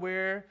all be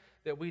aware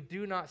that we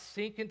do not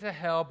sink into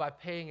hell by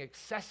paying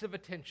excessive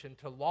attention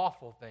to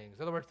lawful things.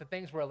 In other words, the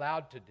things we're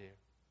allowed to do.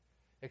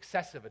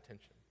 Excessive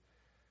attention.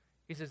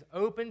 He says,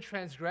 open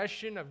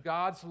transgression of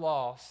God's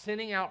law,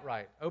 sinning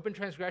outright. Open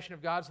transgression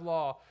of God's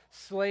law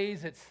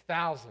slays its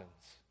thousands.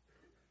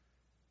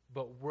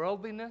 But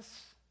worldliness,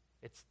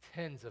 it's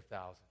tens of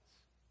thousands.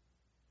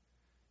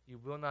 You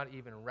will not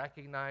even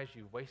recognize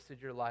you've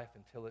wasted your life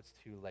until it's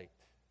too late,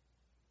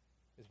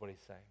 is what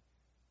he's saying.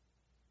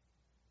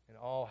 And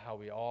how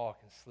we all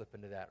can slip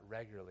into that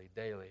regularly,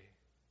 daily.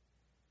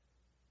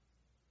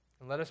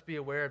 And let us be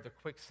aware of the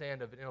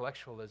quicksand of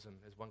intellectualism,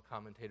 as one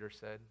commentator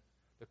said.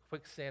 The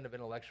quicksand of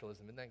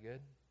intellectualism, isn't that good?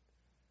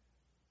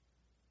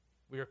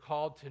 We are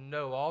called to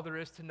know all there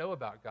is to know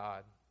about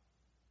God.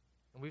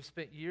 And we've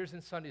spent years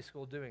in Sunday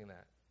school doing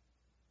that.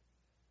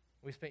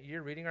 We spent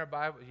years reading our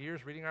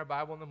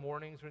Bible in the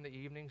mornings or in the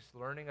evenings,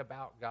 learning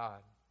about God.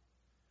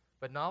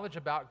 But knowledge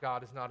about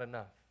God is not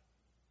enough.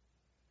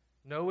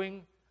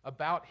 Knowing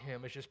about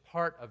him is just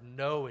part of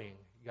knowing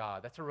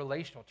God. That's a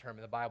relational term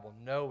in the Bible,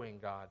 knowing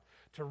God.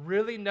 To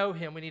really know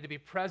him, we need to be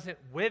present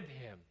with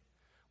him.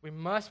 We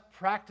must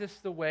practice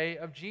the way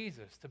of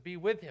Jesus, to be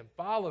with him,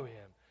 follow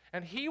him,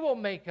 and he will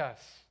make us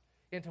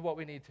into what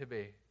we need to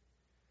be.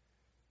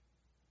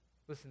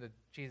 Listen to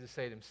Jesus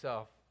say it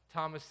himself.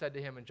 Thomas said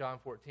to him in John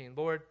 14,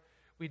 Lord,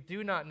 we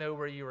do not know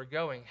where you are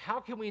going.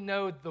 How can we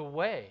know the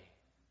way?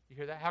 You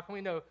hear that? How can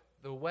we know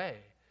the way?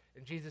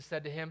 And Jesus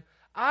said to him,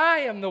 I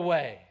am the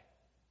way.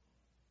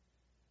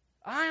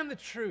 I am the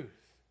truth.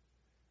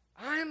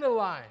 I am the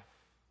life.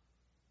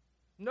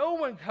 No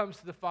one comes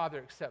to the Father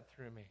except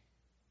through me.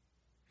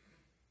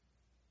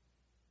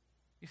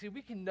 You see,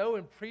 we can know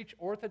and preach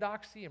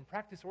orthodoxy and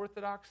practice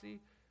orthodoxy,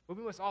 but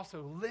we must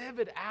also live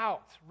it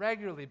out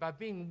regularly by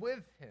being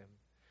with him.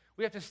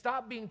 We have to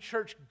stop being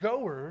church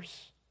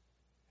goers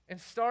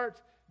and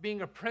start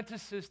being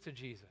apprentices to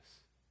Jesus.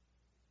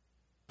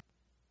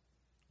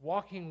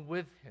 Walking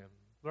with him,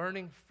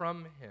 learning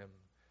from him,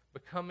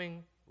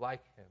 becoming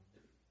like him.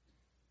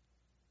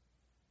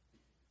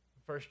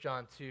 1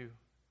 John 2,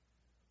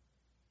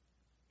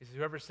 he says,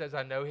 whoever says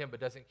I know him but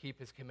doesn't keep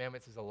his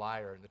commandments is a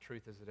liar, and the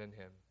truth isn't in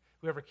him.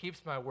 Whoever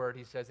keeps my word,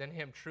 he says, in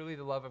him truly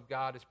the love of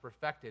God is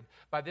perfected.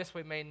 By this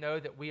we may know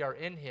that we are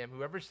in him.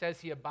 Whoever says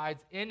he abides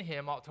in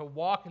him ought to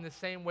walk in the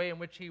same way in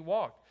which he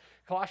walked.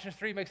 Colossians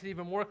 3 makes it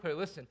even more clear.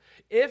 Listen,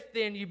 if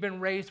then you've been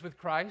raised with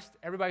Christ,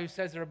 everybody who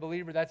says they're a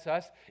believer, that's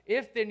us.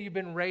 If then you've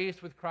been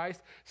raised with Christ,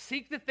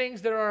 seek the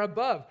things that are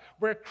above,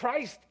 where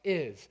Christ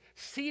is,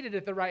 seated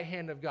at the right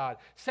hand of God.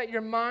 Set your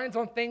minds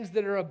on things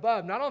that are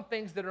above, not on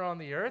things that are on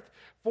the earth,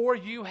 for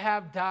you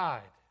have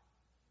died.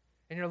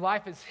 And your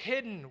life is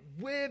hidden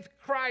with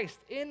Christ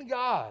in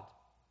God.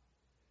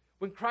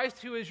 When Christ,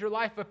 who is your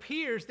life,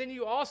 appears, then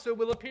you also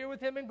will appear with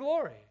him in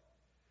glory.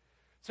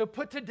 So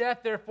put to death,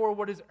 therefore,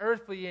 what is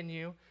earthly in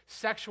you,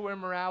 sexual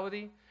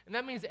immorality, and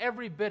that means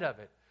every bit of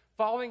it,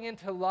 falling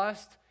into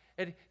lust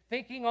and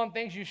thinking on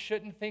things you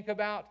shouldn't think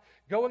about,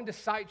 going to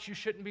sites you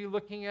shouldn't be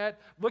looking at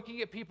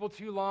people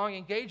too long,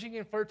 engaging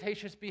in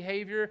flirtatious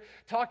behavior,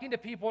 talking to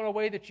people in a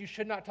way that you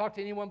should not talk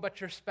to anyone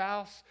but your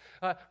spouse,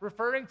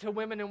 referring to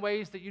women in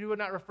ways that you would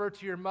not refer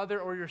to your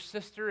mother or your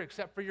sister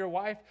except for your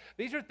wife.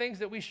 These are things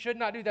that we should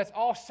not do. That's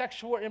all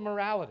sexual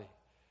immorality.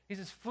 He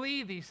says,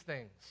 flee these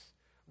things.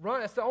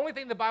 Run. That's the only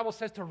thing the Bible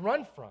says to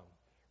run from.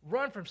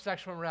 Run from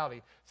sexual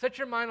immorality. Set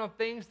your mind on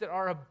things that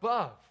are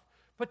above.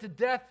 Put to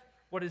death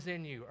what is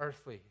in you,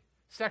 earthly.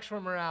 Sexual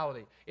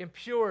immorality,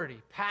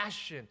 impurity,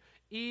 passion,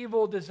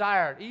 evil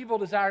desire. Evil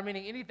desire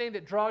meaning anything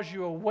that draws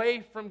you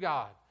away from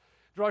God,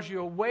 draws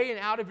you away and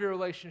out of your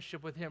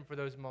relationship with Him for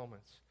those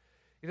moments.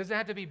 It doesn't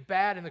have to be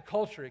bad in the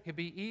culture. It could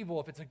be evil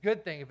if it's a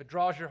good thing, if it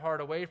draws your heart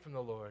away from the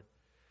Lord.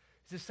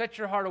 To set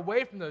your heart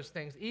away from those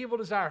things. Evil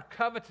desire,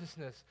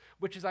 covetousness,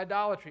 which is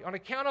idolatry. On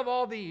account of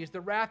all these,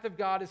 the wrath of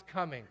God is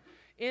coming.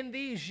 In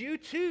these you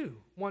too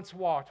once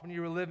walked when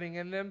you were living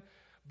in them.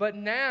 But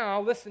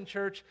now, listen,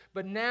 church,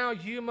 but now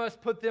you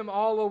must put them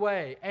all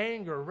away.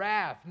 Anger,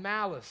 wrath,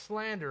 malice,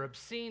 slander,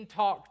 obscene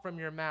talk from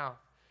your mouth.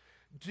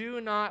 Do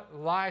not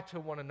lie to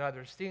one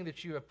another, seeing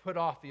that you have put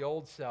off the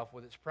old self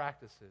with its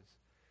practices.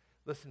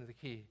 Listen to the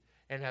key.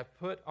 And have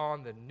put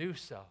on the new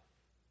self,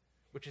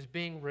 which is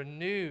being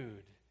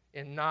renewed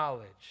in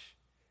knowledge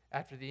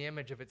after the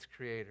image of its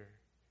creator.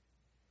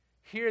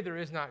 Here there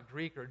is not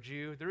Greek or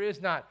Jew. There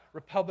is not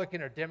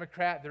Republican or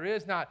Democrat. There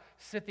is not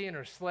Scythian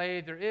or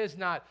slave. There is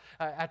not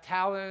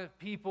Italian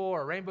people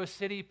or Rainbow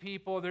City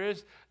people. There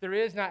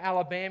is not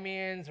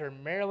Alabamians or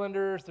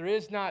Marylanders. There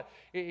is not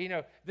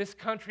this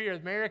country or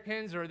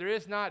Americans, or there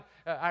is not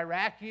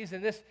Iraqis.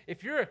 And this,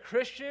 if you're a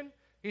Christian,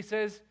 he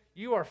says,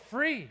 you are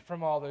free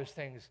from all those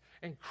things.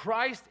 And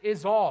Christ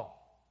is all.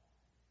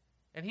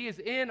 And He is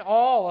in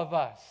all of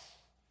us.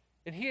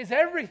 And He is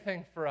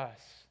everything for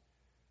us.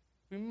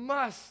 We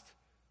must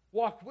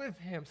walk with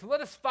Him. So let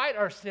us fight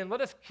our sin.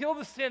 Let us kill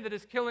the sin that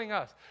is killing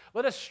us.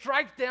 Let us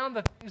strike down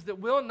the things that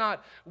will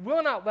not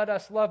let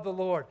us love the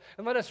Lord.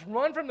 And let us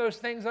run from those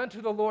things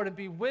unto the Lord and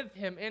be with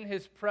Him in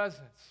His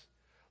presence.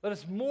 Let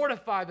us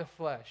mortify the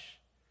flesh.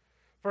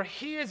 For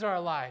He is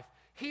our life.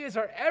 He is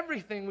our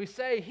everything. We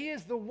say He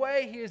is the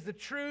way, He is the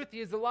truth,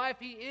 He is the life.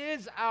 He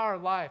is our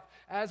life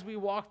as we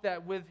walk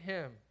that with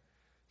Him.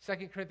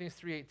 2 Corinthians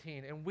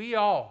 3:18, and we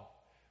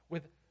all,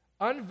 with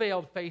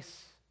unveiled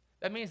face,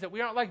 that means that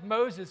we aren't like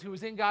Moses, who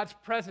was in God's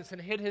presence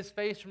and hid his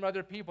face from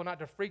other people not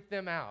to freak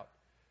them out,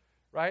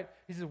 right?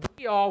 He says,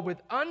 we all,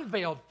 with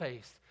unveiled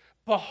face,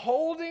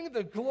 beholding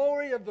the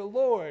glory of the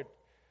Lord.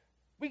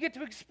 We get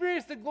to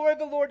experience the glory of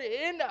the Lord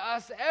in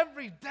us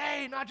every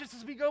day, not just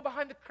as we go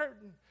behind the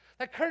curtain.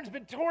 That curtain's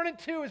been torn in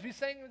two, as we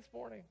sang this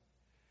morning.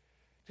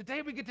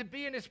 Today we get to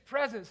be in His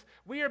presence.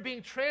 We are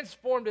being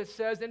transformed, it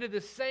says, into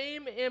the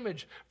same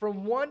image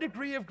from one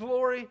degree of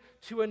glory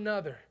to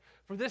another.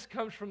 For this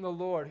comes from the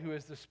Lord, who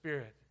is the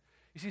Spirit.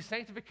 You see,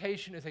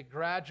 sanctification is a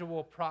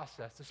gradual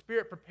process. The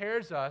Spirit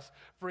prepares us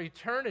for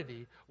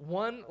eternity,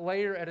 one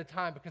layer at a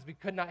time, because we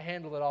could not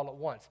handle it all at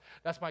once.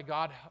 That's why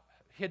God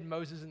hid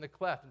Moses in the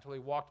cleft until he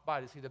walked by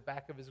to see the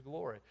back of His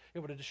glory. It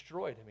would have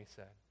destroyed him, he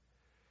said.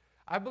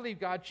 I believe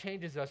God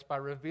changes us by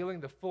revealing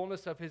the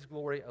fullness of His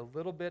glory a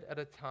little bit at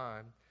a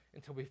time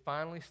until we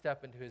finally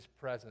step into His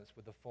presence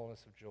with the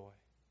fullness of joy.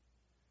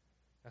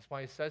 That's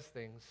why He says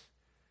things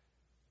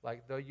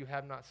like, though you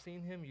have not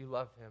seen Him, you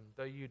love Him.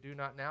 Though you do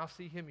not now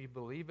see Him, you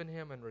believe in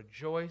Him and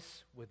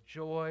rejoice with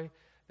joy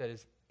that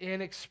is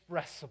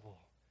inexpressible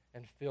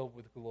and filled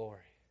with glory.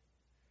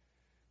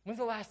 When's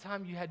the last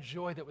time you had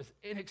joy that was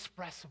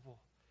inexpressible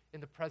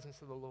in the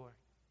presence of the Lord?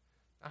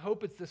 I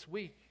hope it's this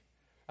week.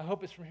 I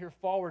hope it's from here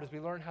forward as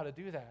we learn how to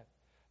do that.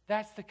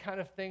 That's the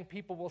kind of thing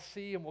people will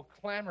see and will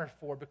clamor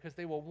for because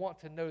they will want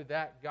to know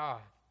that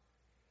God.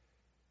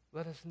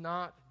 Let us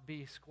not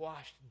be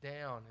squashed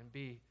down and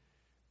be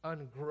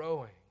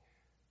ungrowing,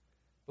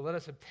 but let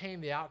us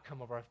obtain the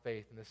outcome of our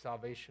faith and the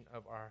salvation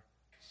of our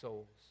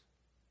souls.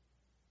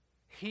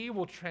 He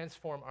will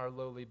transform our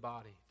lowly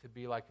body to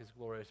be like His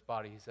glorious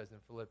body, he says in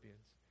Philippians.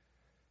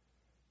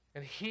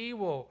 And He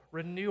will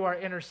renew our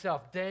inner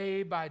self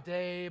day by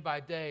day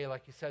by day,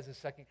 like he says in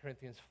 2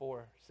 Corinthians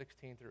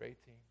 4:16 through 18.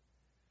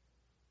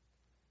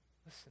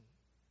 Listen,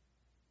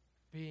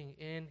 being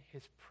in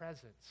His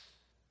presence.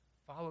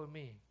 Follow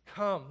me.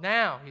 Come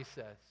now, he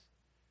says.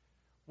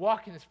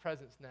 Walk in His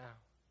presence now.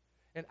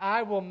 And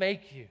I will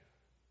make you.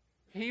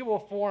 He will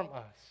form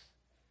us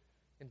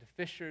into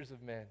fishers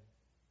of men.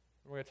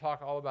 And we're going to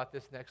talk all about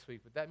this next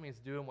week, but that means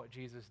doing what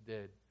Jesus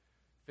did.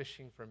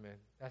 Fishing for men.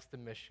 That's the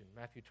mission.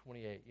 Matthew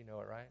 28, you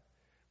know it, right?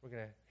 We're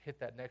going to hit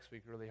that next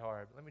week really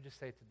hard. But let me just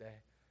say today,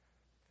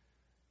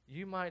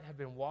 you might have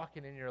been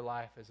walking in your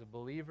life as a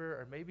believer,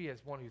 or maybe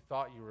as one who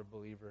thought you were a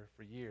believer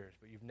for years,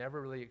 but you've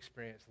never really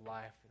experienced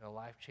life in a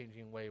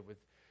life-changing way with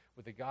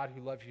a God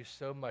who loves you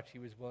so much He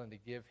was willing to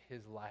give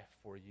His life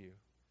for you.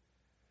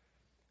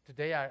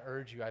 Today I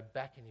urge you, I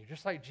beckon you,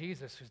 just like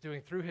Jesus was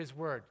doing through His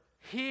word,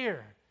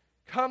 here,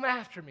 come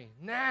after me,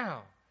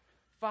 now.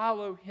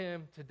 Follow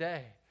Him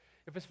today.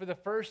 If it's for the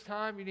first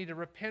time, you need to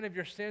repent of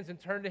your sins and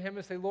turn to him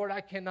and say, Lord, I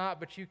cannot,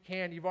 but you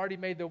can. You've already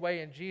made the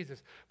way in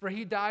Jesus. For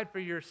he died for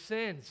your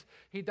sins.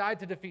 He died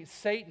to defeat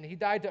Satan. He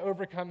died to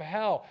overcome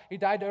hell. He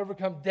died to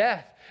overcome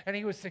death. And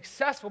he was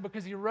successful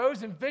because he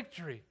rose in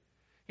victory.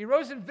 He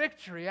rose in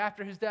victory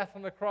after his death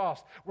on the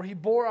cross, where he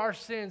bore our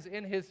sins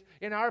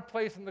in our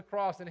place on the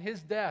cross in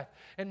his death.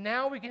 And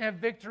now we can have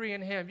victory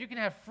in him. You can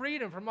have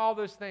freedom from all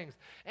those things.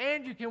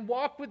 And you can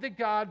walk with the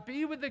God,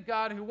 be with the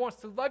God who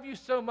wants to love you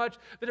so much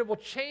that it will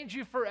change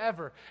you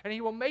forever. And he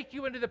will make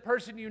you into the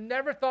person you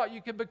never thought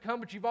you could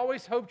become, but you've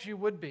always hoped you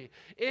would be,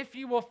 if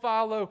you will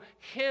follow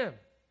him.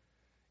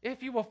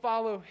 If you will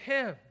follow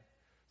him.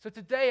 So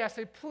today I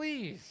say,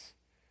 please,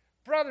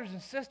 brothers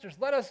and sisters,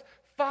 let us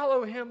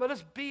follow him. Let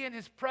us be in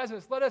his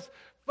presence. Let us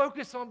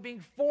focus on being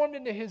formed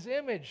into his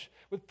image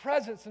with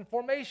presence and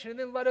formation. And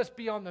then let us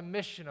be on the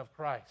mission of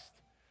Christ.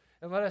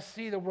 And let us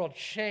see the world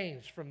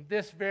change from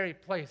this very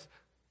place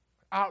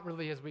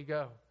outwardly as we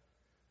go.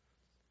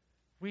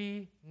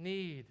 We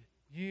need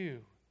you.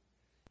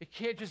 It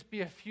can't just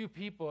be a few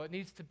people. It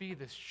needs to be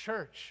this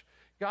church.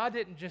 God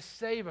didn't just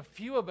save a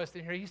few of us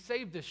in here. He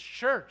saved this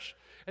church.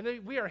 And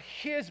then we are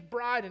his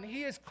bride, and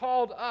he has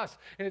called us,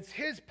 and it's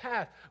his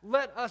path.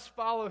 Let us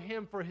follow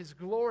him for his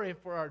glory and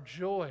for our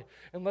joy,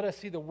 and let us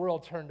see the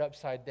world turned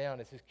upside down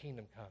as his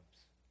kingdom comes.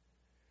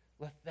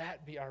 Let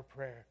that be our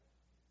prayer.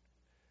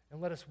 And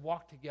let us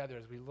walk together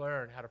as we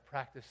learn how to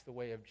practice the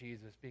way of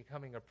Jesus,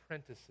 becoming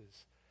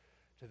apprentices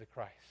to the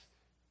Christ.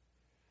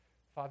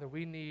 Father,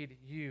 we need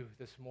you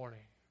this morning.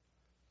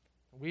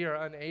 We are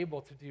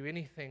unable to do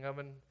anything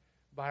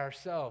by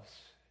ourselves.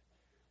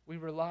 We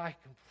rely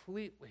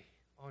completely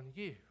on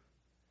you.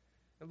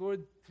 And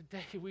Lord,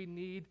 today we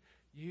need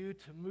you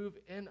to move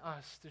in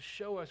us, to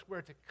show us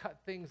where to cut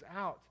things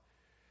out.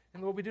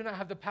 And Lord, we do not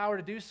have the power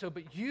to do so,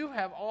 but you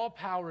have all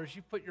powers.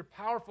 You put your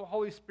powerful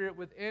Holy Spirit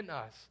within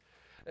us.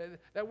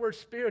 That word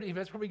spirit, even,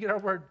 that's where we get our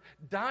word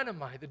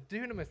dynamite, the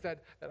dunamis,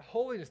 that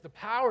holiness, the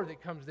power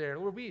that comes there.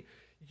 Lord,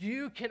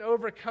 you can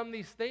overcome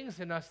these things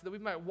in us so that we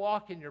might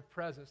walk in your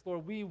presence.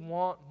 Lord, we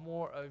want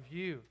more of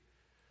you.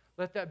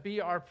 Let that be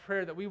our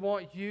prayer, that we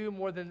want you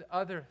more than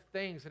other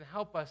things, and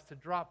help us to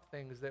drop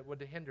things that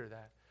would hinder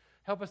that.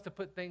 Help us to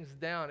put things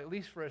down, at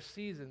least for a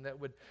season, that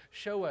would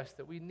show us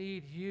that we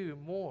need you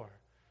more.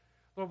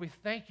 Lord, we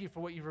thank you for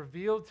what you've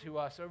revealed to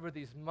us over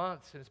these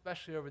months, and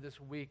especially over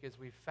this week as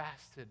we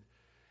fasted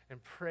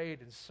and prayed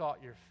and sought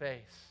your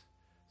face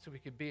so we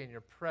could be in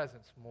your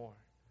presence more.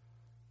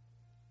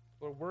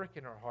 Lord, work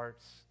in our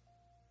hearts.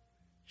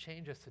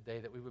 Change us today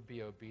that we would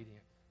be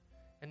obedient.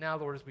 And now,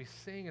 Lord, as we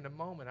sing in a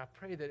moment, I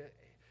pray that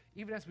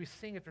even as we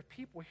sing, if there are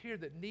people here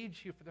that need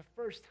you for the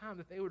first time,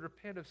 that they would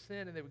repent of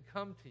sin and they would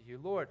come to you.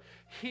 Lord,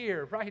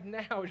 here, right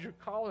now, as you're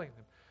calling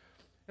them.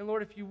 And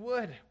Lord, if you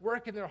would,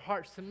 work in their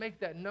hearts to make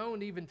that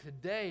known even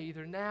today,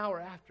 either now or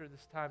after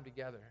this time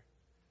together.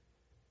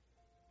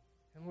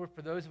 And Lord,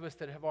 for those of us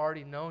that have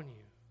already known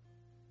you,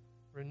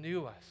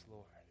 renew us,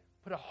 Lord.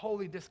 Put a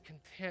holy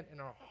discontent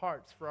in our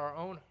hearts, for our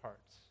own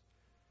hearts,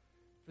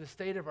 for the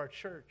state of our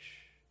church,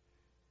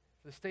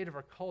 for the state of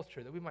our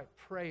culture, that we might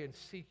pray and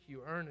seek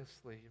you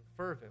earnestly and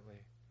fervently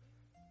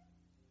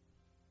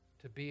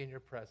to be in your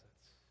presence.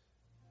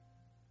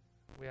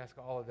 We ask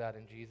all of that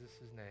in Jesus'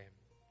 name.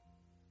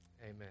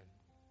 Amen.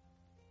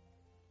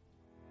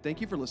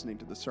 Thank you for listening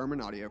to the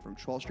sermon audio from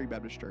 12th Street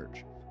Baptist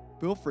Church.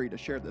 Feel free to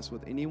share this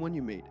with anyone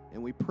you meet,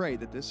 and we pray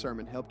that this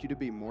sermon helped you to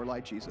be more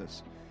like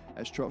Jesus,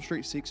 as 12th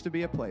Street seeks to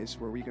be a place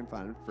where we can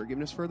find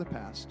forgiveness for the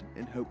past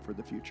and hope for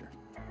the future.